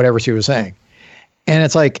credits," or whatever she was saying. And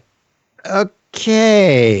it's like,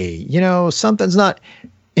 okay, something's not.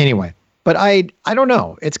 Anyway, but I don't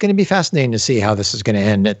know. It's going to be fascinating to see how this is going to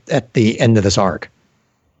end at the end of this arc.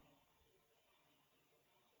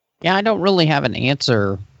 Yeah, I don't really have an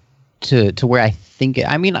answer to where I think it.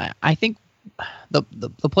 I mean, I think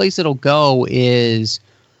the place it'll go is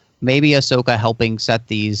maybe Ahsoka helping set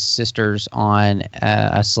these sisters on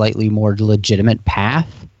a slightly more legitimate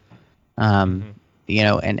path. And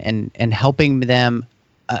helping them,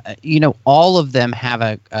 all of them have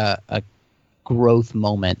a growth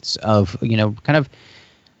moments of, kind of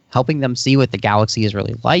helping them see what the galaxy is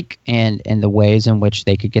really like and the ways in which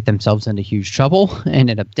they could get themselves into huge trouble and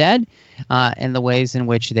end up dead, and the ways in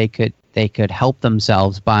which they could help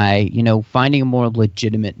themselves by, finding a more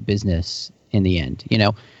legitimate business in the end,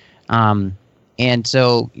 and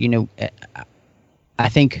so, I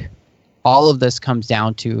think all of this comes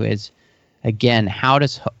down to is, again, how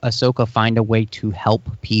does Ahsoka find a way to help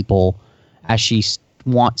people as she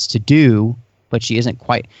wants to do, but she isn't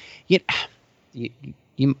quite yet.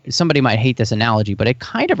 Somebody might hate this analogy, but it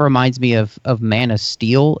kind of reminds me of Man of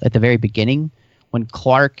Steel at the very beginning when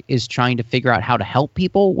Clark is trying to figure out how to help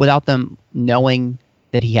people without them knowing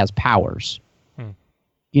that he has powers.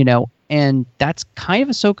 And that's kind of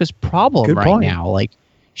Ahsoka's problem now. Like,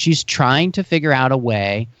 she's trying to figure out a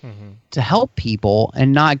way to help people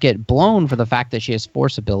and not get blown for the fact that she has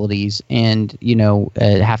Force abilities and,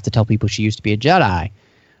 have to tell people she used to be a Jedi.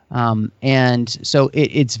 And so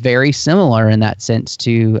it's very similar in that sense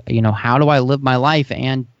to, how do I live my life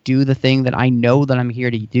and do the thing that I know that I'm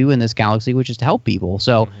here to do in this galaxy, which is to help people.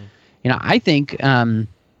 So, I think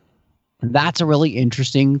that's a really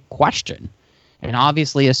interesting question. And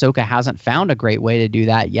obviously Ahsoka hasn't found a great way to do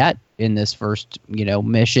that yet in this first,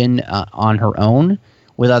 mission on her own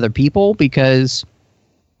with other people, because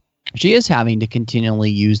she is having to continually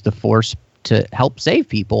use the Force to help save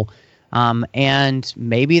people. And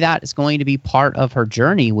maybe that is going to be part of her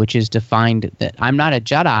journey, which is to find that I'm not a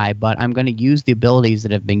Jedi, but I'm going to use the abilities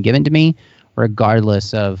that have been given to me,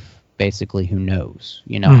 regardless of basically who knows,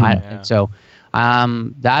 So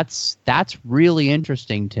that's really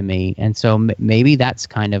interesting to me. And so maybe that's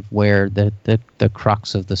kind of where the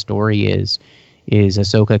crux of the story is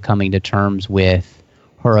Ahsoka coming to terms with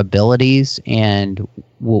her abilities and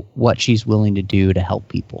what she's willing to do to help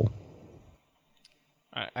people.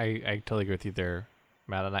 I totally agree with you there,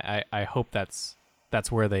 Matt, and I hope that's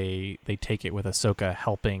where they take it with Ahsoka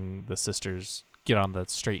helping the sisters get on the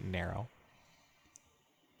straight and narrow.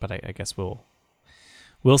 But I guess we'll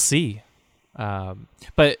see.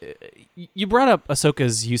 But you brought up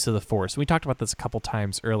Ahsoka's use of the Force. We talked about this a couple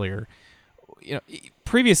times earlier.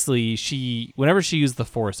 Previously, whenever she used the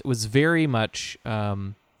Force, it was very much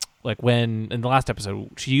like when in the last episode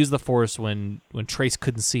she used the Force when Trace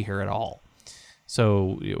couldn't see her at all.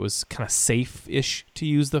 So it was kind of safe-ish to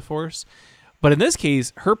use the Force. But in this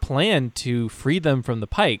case, her plan to free them from the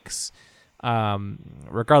Pikes,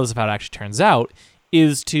 regardless of how it actually turns out,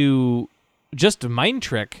 is to just mind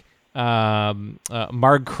trick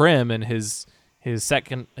Marg Krim and his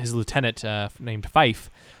lieutenant named Fife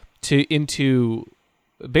into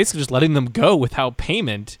basically just letting them go without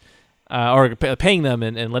payment, or paying them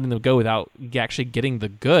and letting them go without actually getting the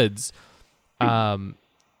goods.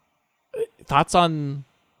 Thoughts on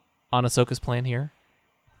Ahsoka's plan here?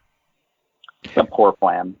 It's a poor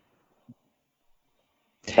plan.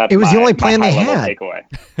 It was the only plan they had. Takeaway.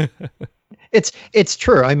 It's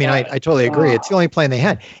true. I mean, I totally agree. It's the only plan they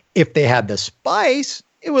had. If they had the spice,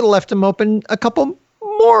 it would have left them open a couple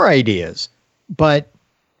more ideas. But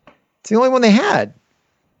it's the only one they had.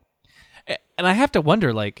 And I have to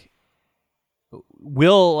wonder,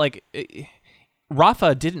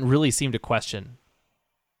 Rafa didn't really seem to question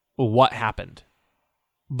what happened,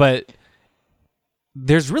 but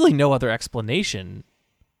there's really no other explanation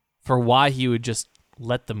for why he would just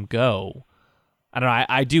let them go I don't know.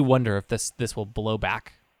 I do wonder if this will blow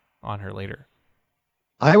back on her later.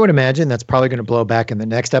 I would imagine that's probably going to blow back in the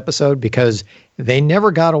next episode because they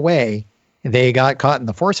never got away. They got caught in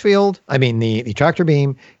the force field. I mean, the tractor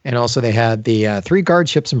beam, and also they had the 3 guard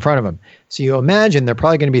ships in front of them. So you imagine they're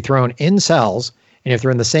probably going to be thrown in cells. And if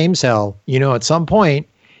they're in the same cell, at some point,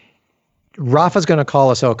 Rafa's going to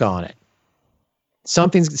call Ahsoka on it.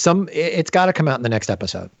 It's got to come out in the next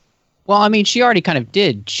episode. Well, I mean, she already kind of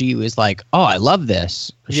did. She was like, "Oh, I love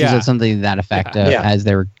this." She said something to that effect as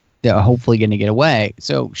they're hopefully going to get away.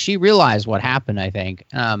 So she realized what happened, I think.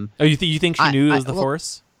 You think she knew it was the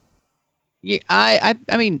Force? Yeah, I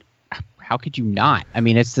mean, how could you not? I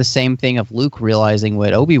mean, it's the same thing of Luke realizing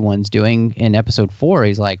what Obi-Wan's doing in Episode 4.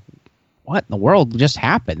 He's like, what in the world just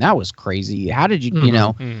happened? That was crazy. How did you,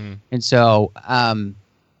 Mm-hmm. And so,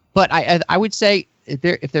 but I would say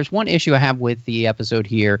if there's one issue I have with the episode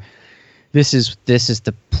here, this is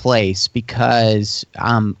the place, because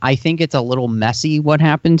I think it's a little messy what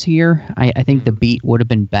happens here. I think the beat would have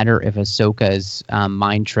been better if Ahsoka's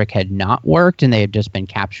mind trick had not worked and they had just been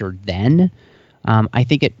captured then. I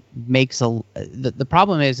think it makes the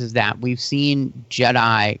problem is that we've seen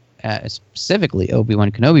Jedi, specifically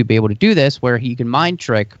Obi-Wan Kenobi, be able to do this where he can mind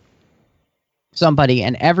trick somebody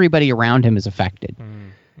and everybody around him is affected. Mm-hmm.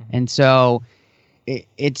 And so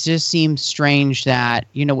it just seems strange that,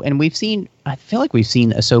 and I feel like we've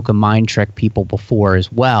seen Ahsoka mind trick people before as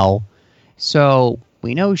well. So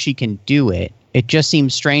we know she can do it. It just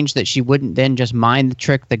seems strange that she wouldn't then just mind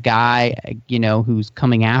trick the guy, who's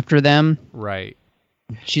coming after them. Right.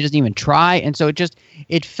 She doesn't even try. And so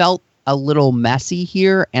it felt a little messy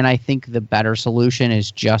here. And I think the better solution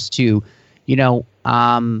is just to,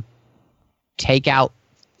 take out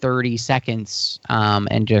 30 seconds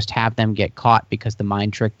and just have them get caught because the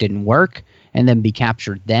mind trick didn't work and then be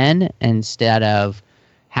captured then, instead of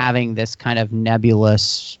having this kind of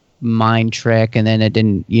nebulous mind trick and then it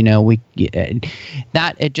didn't,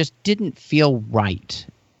 it just didn't feel right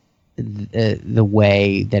the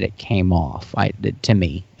way that it came off to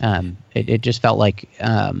me. It just felt like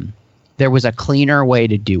there was a cleaner way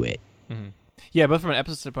to do it. Mm-hmm. Yeah, but from an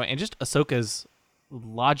episode standpoint and just Ahsoka's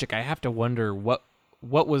logic, I have to wonder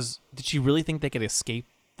did she really think they could escape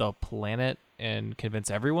the planet and convince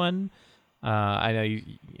everyone? I know,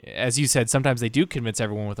 as you said, sometimes they do convince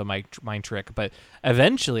everyone with a mind trick, but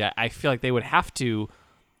eventually I feel like they would have to,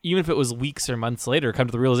 even if it was weeks or months later, come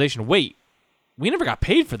to the realization, wait, we never got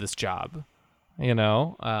paid for this job. I don't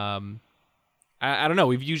know.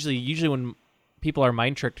 We've usually when people are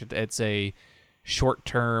mind tricked, it's a short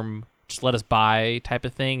term, just let us buy type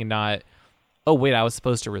of thing, and not, oh wait, I was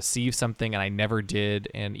supposed to receive something and I never did.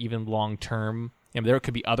 And even long term, there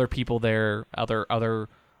could be other people there, other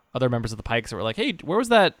members of the Pikes that were like, hey, where's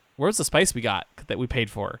the spice we got that we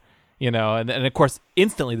paid for? And of course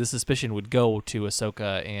instantly the suspicion would go to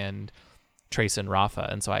Ahsoka and Trace and Rafa.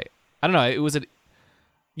 And so I don't know,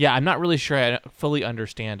 I'm not really sure I fully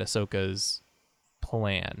understand Ahsoka's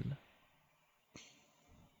plan.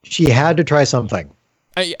 She had to try something.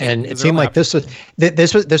 And it seemed like this was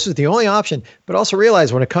the only option. But also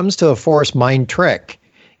realize when it comes to a Force mind trick,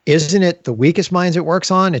 isn't it the weakest minds it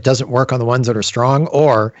works on? It doesn't work on the ones that are strong,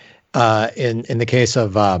 or in the case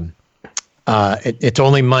of it's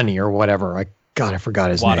only money or whatever. I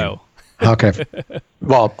forgot his name. How can I?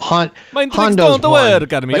 Well, Hondo's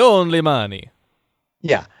one, only money.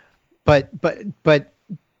 Yeah, but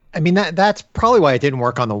I mean that's probably why it didn't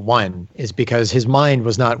work on the one, is because his mind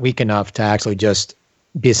was not weak enough to actually just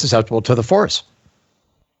be susceptible to the Force.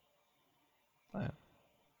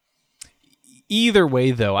 Either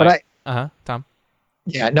way, though, Tom.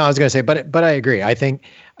 Yeah, no, I was going to say, but I agree. I think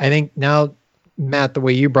now, Matt, the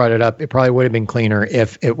way you brought it up, it probably would have been cleaner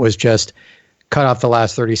if it was just cut off the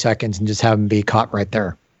last 30 seconds and just have them be caught right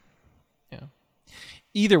there. Yeah.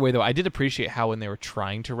 Either way, though, I did appreciate how when they were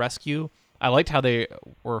trying to rescue, I liked how they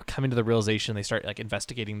were coming to the realization. They start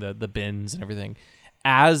investigating the bins and everything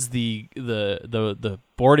as the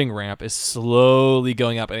boarding ramp is slowly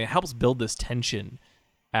going up, and it helps build this tension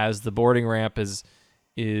as the boarding ramp is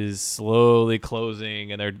slowly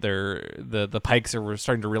closing, and the Pikes are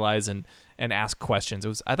starting to realize and ask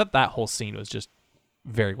questions. I thought that whole scene was just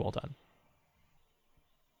very well done.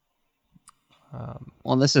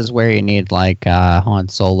 Well, this is where you need Han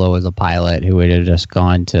Solo as a pilot who would have just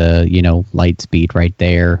gone to light speed right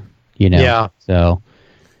there. Yeah. So,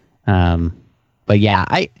 but yeah,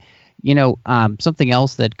 something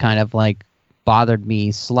else that kind of bothered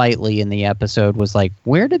me slightly in the episode was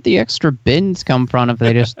where did the extra bins come from if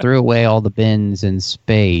they just threw away all the bins in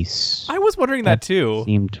space? I was wondering that too.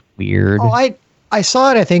 Seemed weird. Oh, I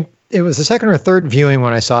saw it, I think, it was the second or third viewing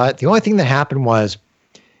when I saw it. The only thing that happened was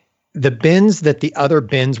the bins that the other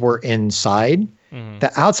bins were inside,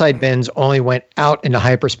 the outside bins only went out into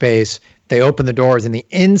hyperspace. They opened the doors, and the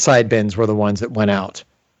inside bins were the ones that went out.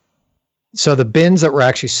 So the bins that were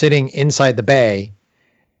actually sitting inside the bay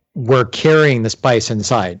were carrying the spice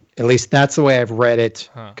inside. At least that's the way I've read it,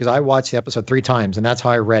 because I watched the episode 3 times, and that's how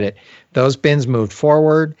I read it. Those bins moved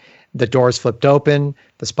forward, the doors flipped open,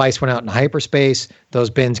 the spice went out in hyperspace, those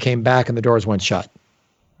bins came back, and the doors went shut.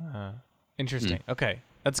 Interesting. Okay,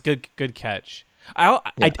 that's good catch. I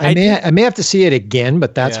may have to see it again,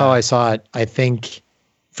 but that's how I saw it, I think,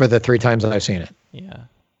 for the 3 times that I've seen it. Yeah.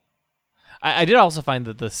 I did also find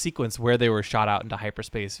that the sequence where they were shot out into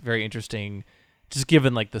hyperspace very interesting, just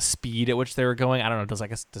given like the speed at which they were going. I don't know,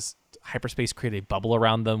 does hyperspace create a bubble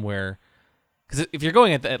around them where, because if you're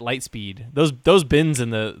going at light speed, those bins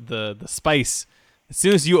and the spice, as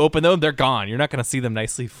soon as you open them, they're gone. You're not going to see them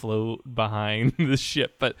nicely float behind the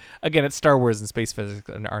ship. But again, it's Star Wars, and space physics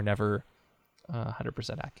are never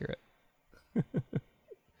 100% accurate. And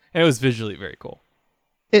it was visually very cool.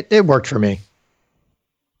 It worked for me.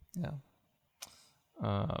 Yeah.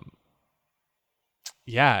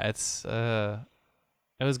 Yeah, it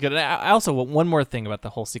was good. And I also, one more thing about the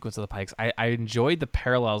whole sequence of the Pikes, I enjoyed the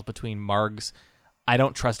parallels between Marg's "I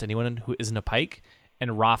don't trust anyone who isn't a Pike"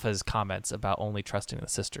 and Rafa's comments about only trusting the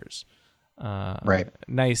sisters. Right.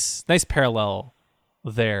 Nice parallel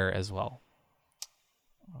there as well.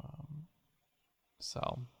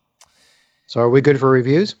 So are we good for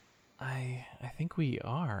reviews? I think we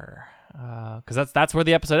are. Because that's where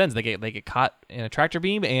the episode ends. They get caught in a tractor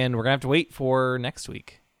beam, and we're gonna have to wait for next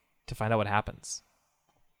week to find out what happens.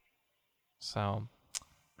 So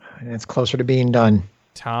it's closer to being done.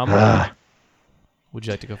 Tom, would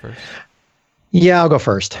you like to go first? Yeah, I'll go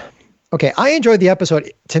first. Okay, I enjoyed the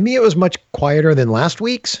episode. To me, it was much quieter than last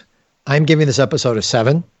week's. I'm giving this episode a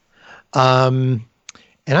 7. And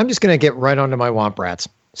I'm just gonna get right onto my Womp Rats.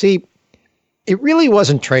 See, it really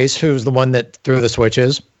wasn't Trace who's the one that threw the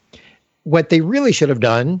switches. What they really should have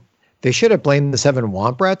done, they should have blamed the 7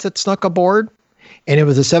 Womp Rats that snuck aboard, and it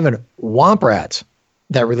was the 7 Womp Rats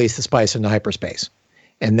that released the spice into hyperspace.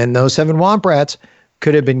 And then those 7 Womp Rats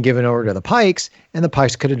could have been given over to the Pikes, and the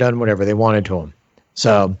Pikes could have done whatever they wanted to them.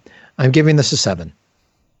 So I'm giving this a 7.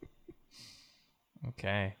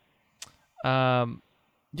 Okay.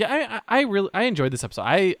 Yeah, I enjoyed this episode.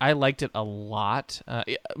 I liked it a lot,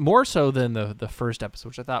 more so than the first episode,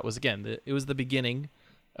 which I thought was, again, it was the beginning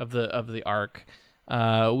of the arc.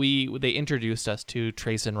 They introduced us to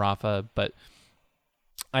Trace and Rafa, but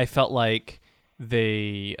I felt like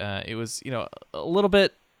it was a little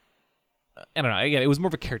bit, I don't know, again, it was more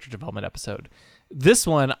of a character development episode. This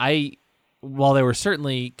one, while they were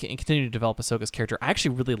certainly continuing to develop Ahsoka's character, I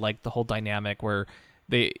actually really liked the whole dynamic where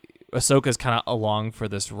Ahsoka's kind of along for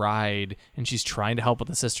this ride, and she's trying to help with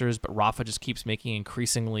the sisters, but Rafa just keeps making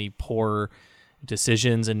increasingly poor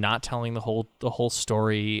decisions and not telling the whole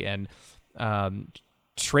story. And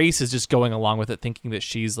Trace is just going along with it, thinking that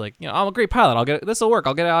she's like, I'm a great pilot. This will work.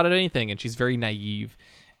 I'll get out of anything. And she's very naive.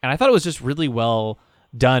 And I thought it was just really well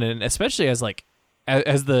done, and especially as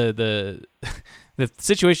the the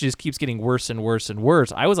situation just keeps getting worse and worse and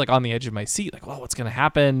worse. I was like on the edge of my seat, like, what's going to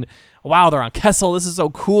happen? Wow, they're on Kessel. This is so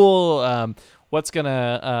cool. What's going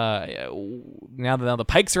to, now the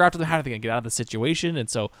Pikes are after them, how are they going to get out of the situation? And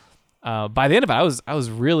so by the end of it, I was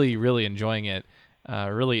really, really enjoying it,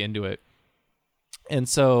 really into it. And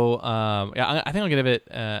so, I think I'll give it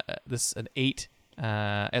this an 8.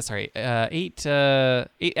 8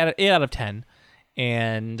 out of 10.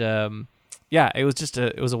 And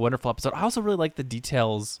it was a wonderful episode. I also really like the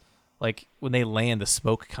details, like when they land, the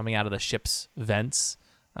smoke coming out of the ship's vents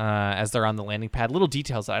as they're on the landing pad. Little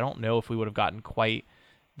details that I don't know if we would have gotten quite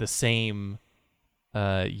the same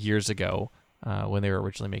years ago when they were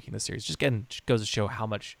originally making the series. Just goes to show how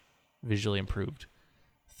much visually improved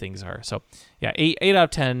things are. So yeah, 8 out of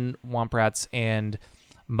 10 Womp Rats, and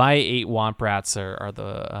my 8 Womp Rats are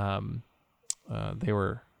the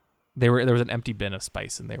there was an empty bin of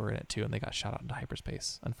spice, and they were in it too, and they got shot out into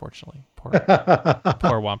hyperspace, unfortunately. Poor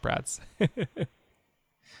Womp Rats.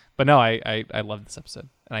 But no, I love this episode,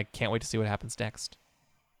 and I can't wait to see what happens next.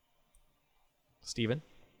 Steven?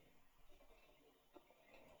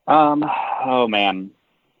 Oh man.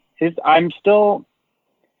 I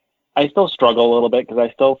still struggle a little bit, because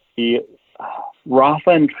I still feel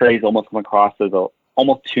Rafa and Trace almost come across as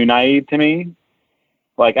almost too naive to me.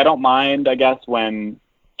 Like, I don't mind, I guess, when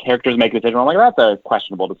characters make a decision, I'm like, that's a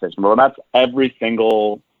questionable decision. But when that's every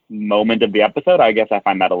single moment of the episode, I guess I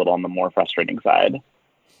find that a little on the more frustrating side.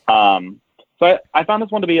 So So I found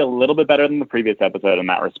this one to be a little bit better than the previous episode in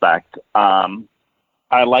that respect.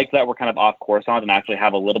 I like that we're kind of off course on it and actually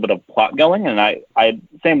have a little bit of plot going. And I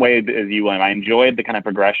same way as you, William, I enjoyed the kind of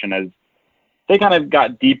progression as they kind of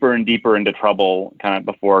got deeper and deeper into trouble kind of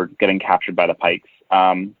before getting captured by the Pikes.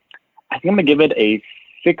 I think I'm going to give it a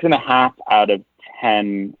 6.5 out of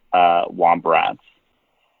 10 Womp Rats.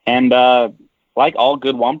 And like all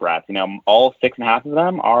good Womp Rats, all 6.5 of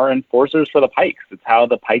them are enforcers for the Pikes. It's how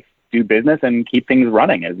the Pikes do business and keep things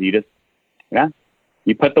running, as you just,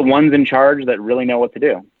 you put the ones in charge that really know what to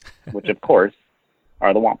do, which of course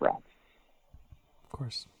are the Womp Rats. Of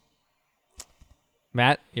course.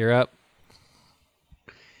 Matt, you're up.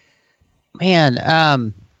 Man,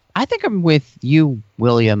 I think I'm with you,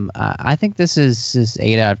 William. I think this is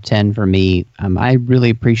 8 out of 10 for me. I really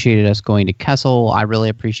appreciated us going to Kessel. I really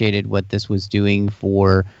appreciated what this was doing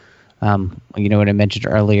for, what I mentioned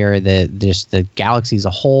earlier, the galaxy as a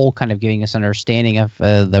whole, kind of giving us an understanding of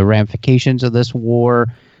the ramifications of this war,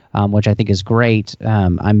 which I think is great.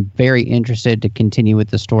 I'm very interested to continue with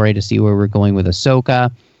the story to see where we're going with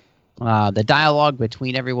Ahsoka. The dialogue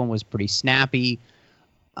between everyone was pretty snappy.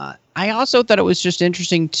 I also thought it was just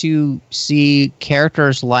interesting to see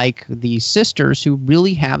characters like the sisters who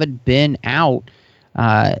really haven't been out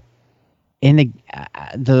in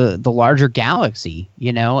the larger galaxy,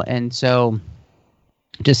 and so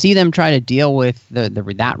to see them try to deal with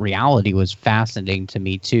that reality was fascinating to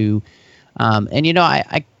me too.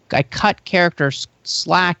 I cut characters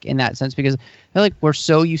slack in that sense because I feel like we're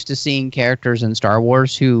so used to seeing characters in Star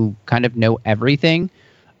Wars who kind of know everything.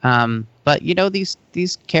 But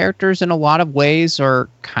these characters in a lot of ways are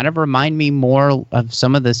kind of remind me more of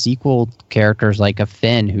some of the sequel characters like a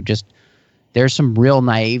Finn, who just there's some real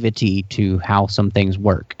naivety to how some things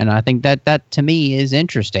work. And I think that to me is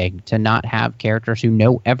interesting, to not have characters who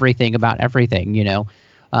know everything about everything,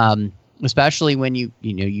 especially when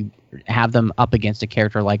you have them up against a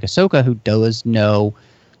character like Ahsoka, who does know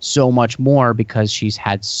so much more because she's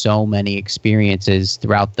had so many experiences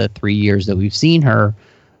throughout the 3 years that we've seen her.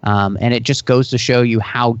 And it just goes to show you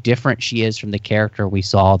how different she is from the character we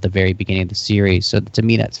saw at the very beginning of the series. So to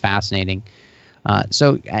me, that's fascinating. I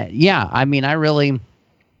really,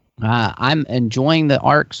 I'm enjoying the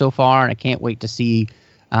arc so far, and I can't wait to see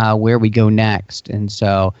where we go next. And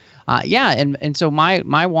so, and so my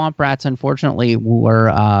Womp Rats, unfortunately,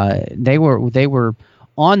 were they were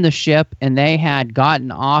on the ship, and they had gotten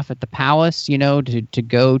off at the palace, to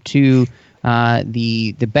go to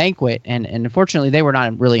the banquet, and unfortunately they were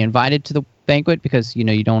not really invited to the banquet because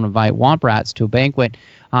you don't invite Womp Rats to a banquet,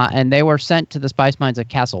 and they were sent to the spice mines at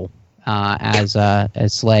Kessel as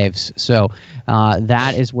slaves. So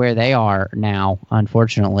that is where they are now,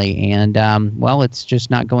 unfortunately, and it's just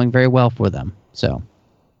not going very well for them. So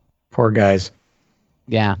poor guys.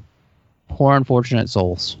 Yeah, poor unfortunate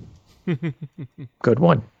souls. Good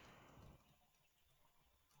one.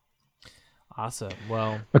 Awesome.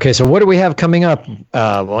 Well, okay, so what do we have coming up,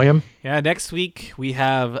 William? Yeah, next week we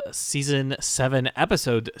have Season 7,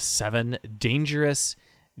 Episode 7, Dangerous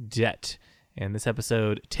Debt. And this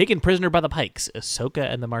episode, taken prisoner by the Pikes, Ahsoka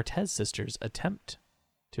and the Martez sisters attempt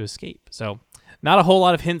to escape. So not a whole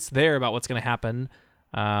lot of hints there about what's going to happen,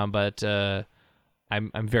 but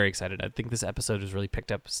I'm very excited. I think this episode has really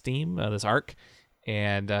picked up steam, this arc,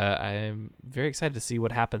 and I'm very excited to see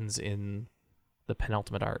what happens in the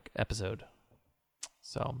penultimate arc episode.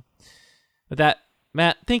 So with that,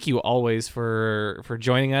 Matt, thank you always for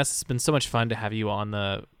joining us. It's been so much fun to have you on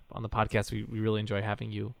the podcast. We really enjoy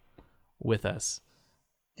having you with us.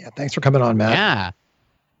 Yeah, thanks for coming on, Matt.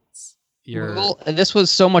 Yeah. Well, this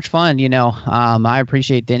was so much fun, I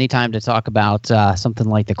appreciate any time to talk about something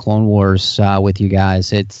like the Clone Wars with you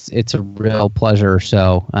guys. It's a real pleasure.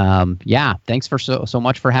 So, thanks for so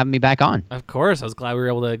much for having me back on. Of course. I was glad we were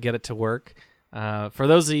able to get it to work. For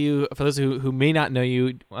those who may not know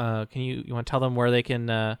you, can you want to tell them where they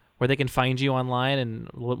can find you online and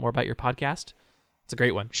a little bit more about your podcast? It's a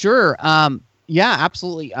great one. Sure. Yeah,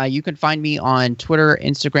 absolutely. You can find me on Twitter,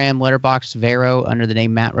 Instagram, Letterboxd, Vero under the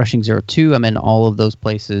name Matt Rushing 02. I'm in all of those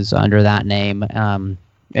places under that name. And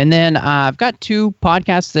then I've got 2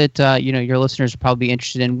 podcasts that your listeners will probably be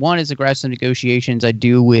interested in. One is Aggressive Negotiations I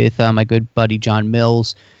do with my good buddy John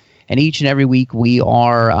Mills. And each and every week we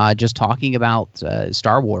are just talking about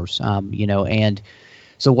Star Wars, and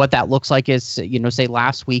so what that looks like is, say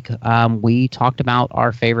last week we talked about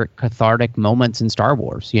our favorite cathartic moments in Star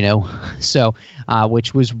Wars, so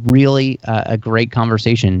which was really a great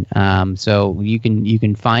conversation. So you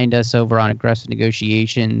can find us over on Aggressive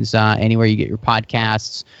Negotiations anywhere you get your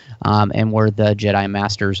podcasts, and we're the Jedi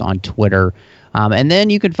Masters on Twitter. And then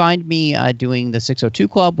you can find me doing the 602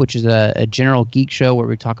 Club, which is a general geek show where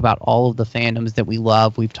we talk about all of the fandoms that we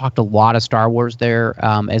love. We've talked a lot of Star Wars there,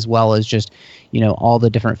 as well as just, all the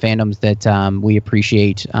different fandoms that we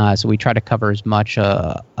appreciate. So we try to cover as much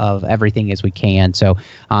of everything as we can. So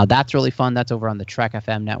that's really fun. That's over on the Trek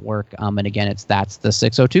FM network. And again, that's the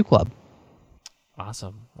 602 Club.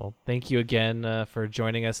 Awesome. Well, thank you again for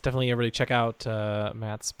joining us. Definitely everybody check out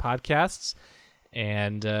Matt's podcasts.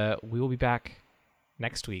 And we will be back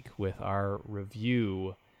next week with our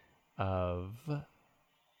review of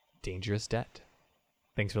Dangerous Debt.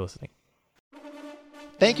 Thanks for listening.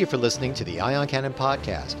 Thank you for listening to the Ion Cannon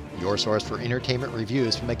Podcast, your source for entertainment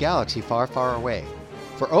reviews from a galaxy far, far away.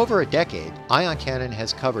 For over a decade, Ion Cannon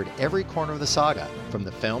has covered every corner of the saga, from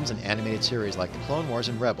the films and animated series like The Clone Wars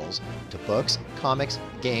and Rebels, to books, comics,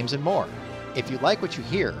 games, and more. If you like what you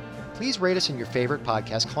hear, please rate us in your favorite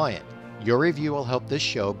podcast client. Your review will help this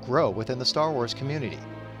show grow within the Star Wars community.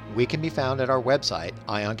 We can be found at our website,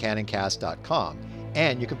 ioncanoncast.com,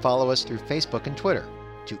 and you can follow us through Facebook and Twitter.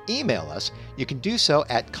 To email us, you can do so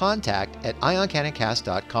at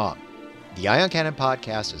contact@ioncanoncast.com. The Ion Cannon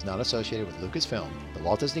Podcast is not associated with Lucasfilm, the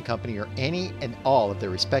Walt Disney Company, or any and all of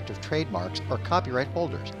their respective trademarks or copyright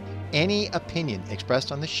holders. Any opinion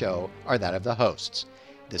expressed on the show are that of the hosts.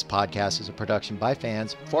 This podcast is a production by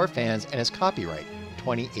fans, for fans, and is copyright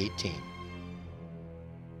 2018.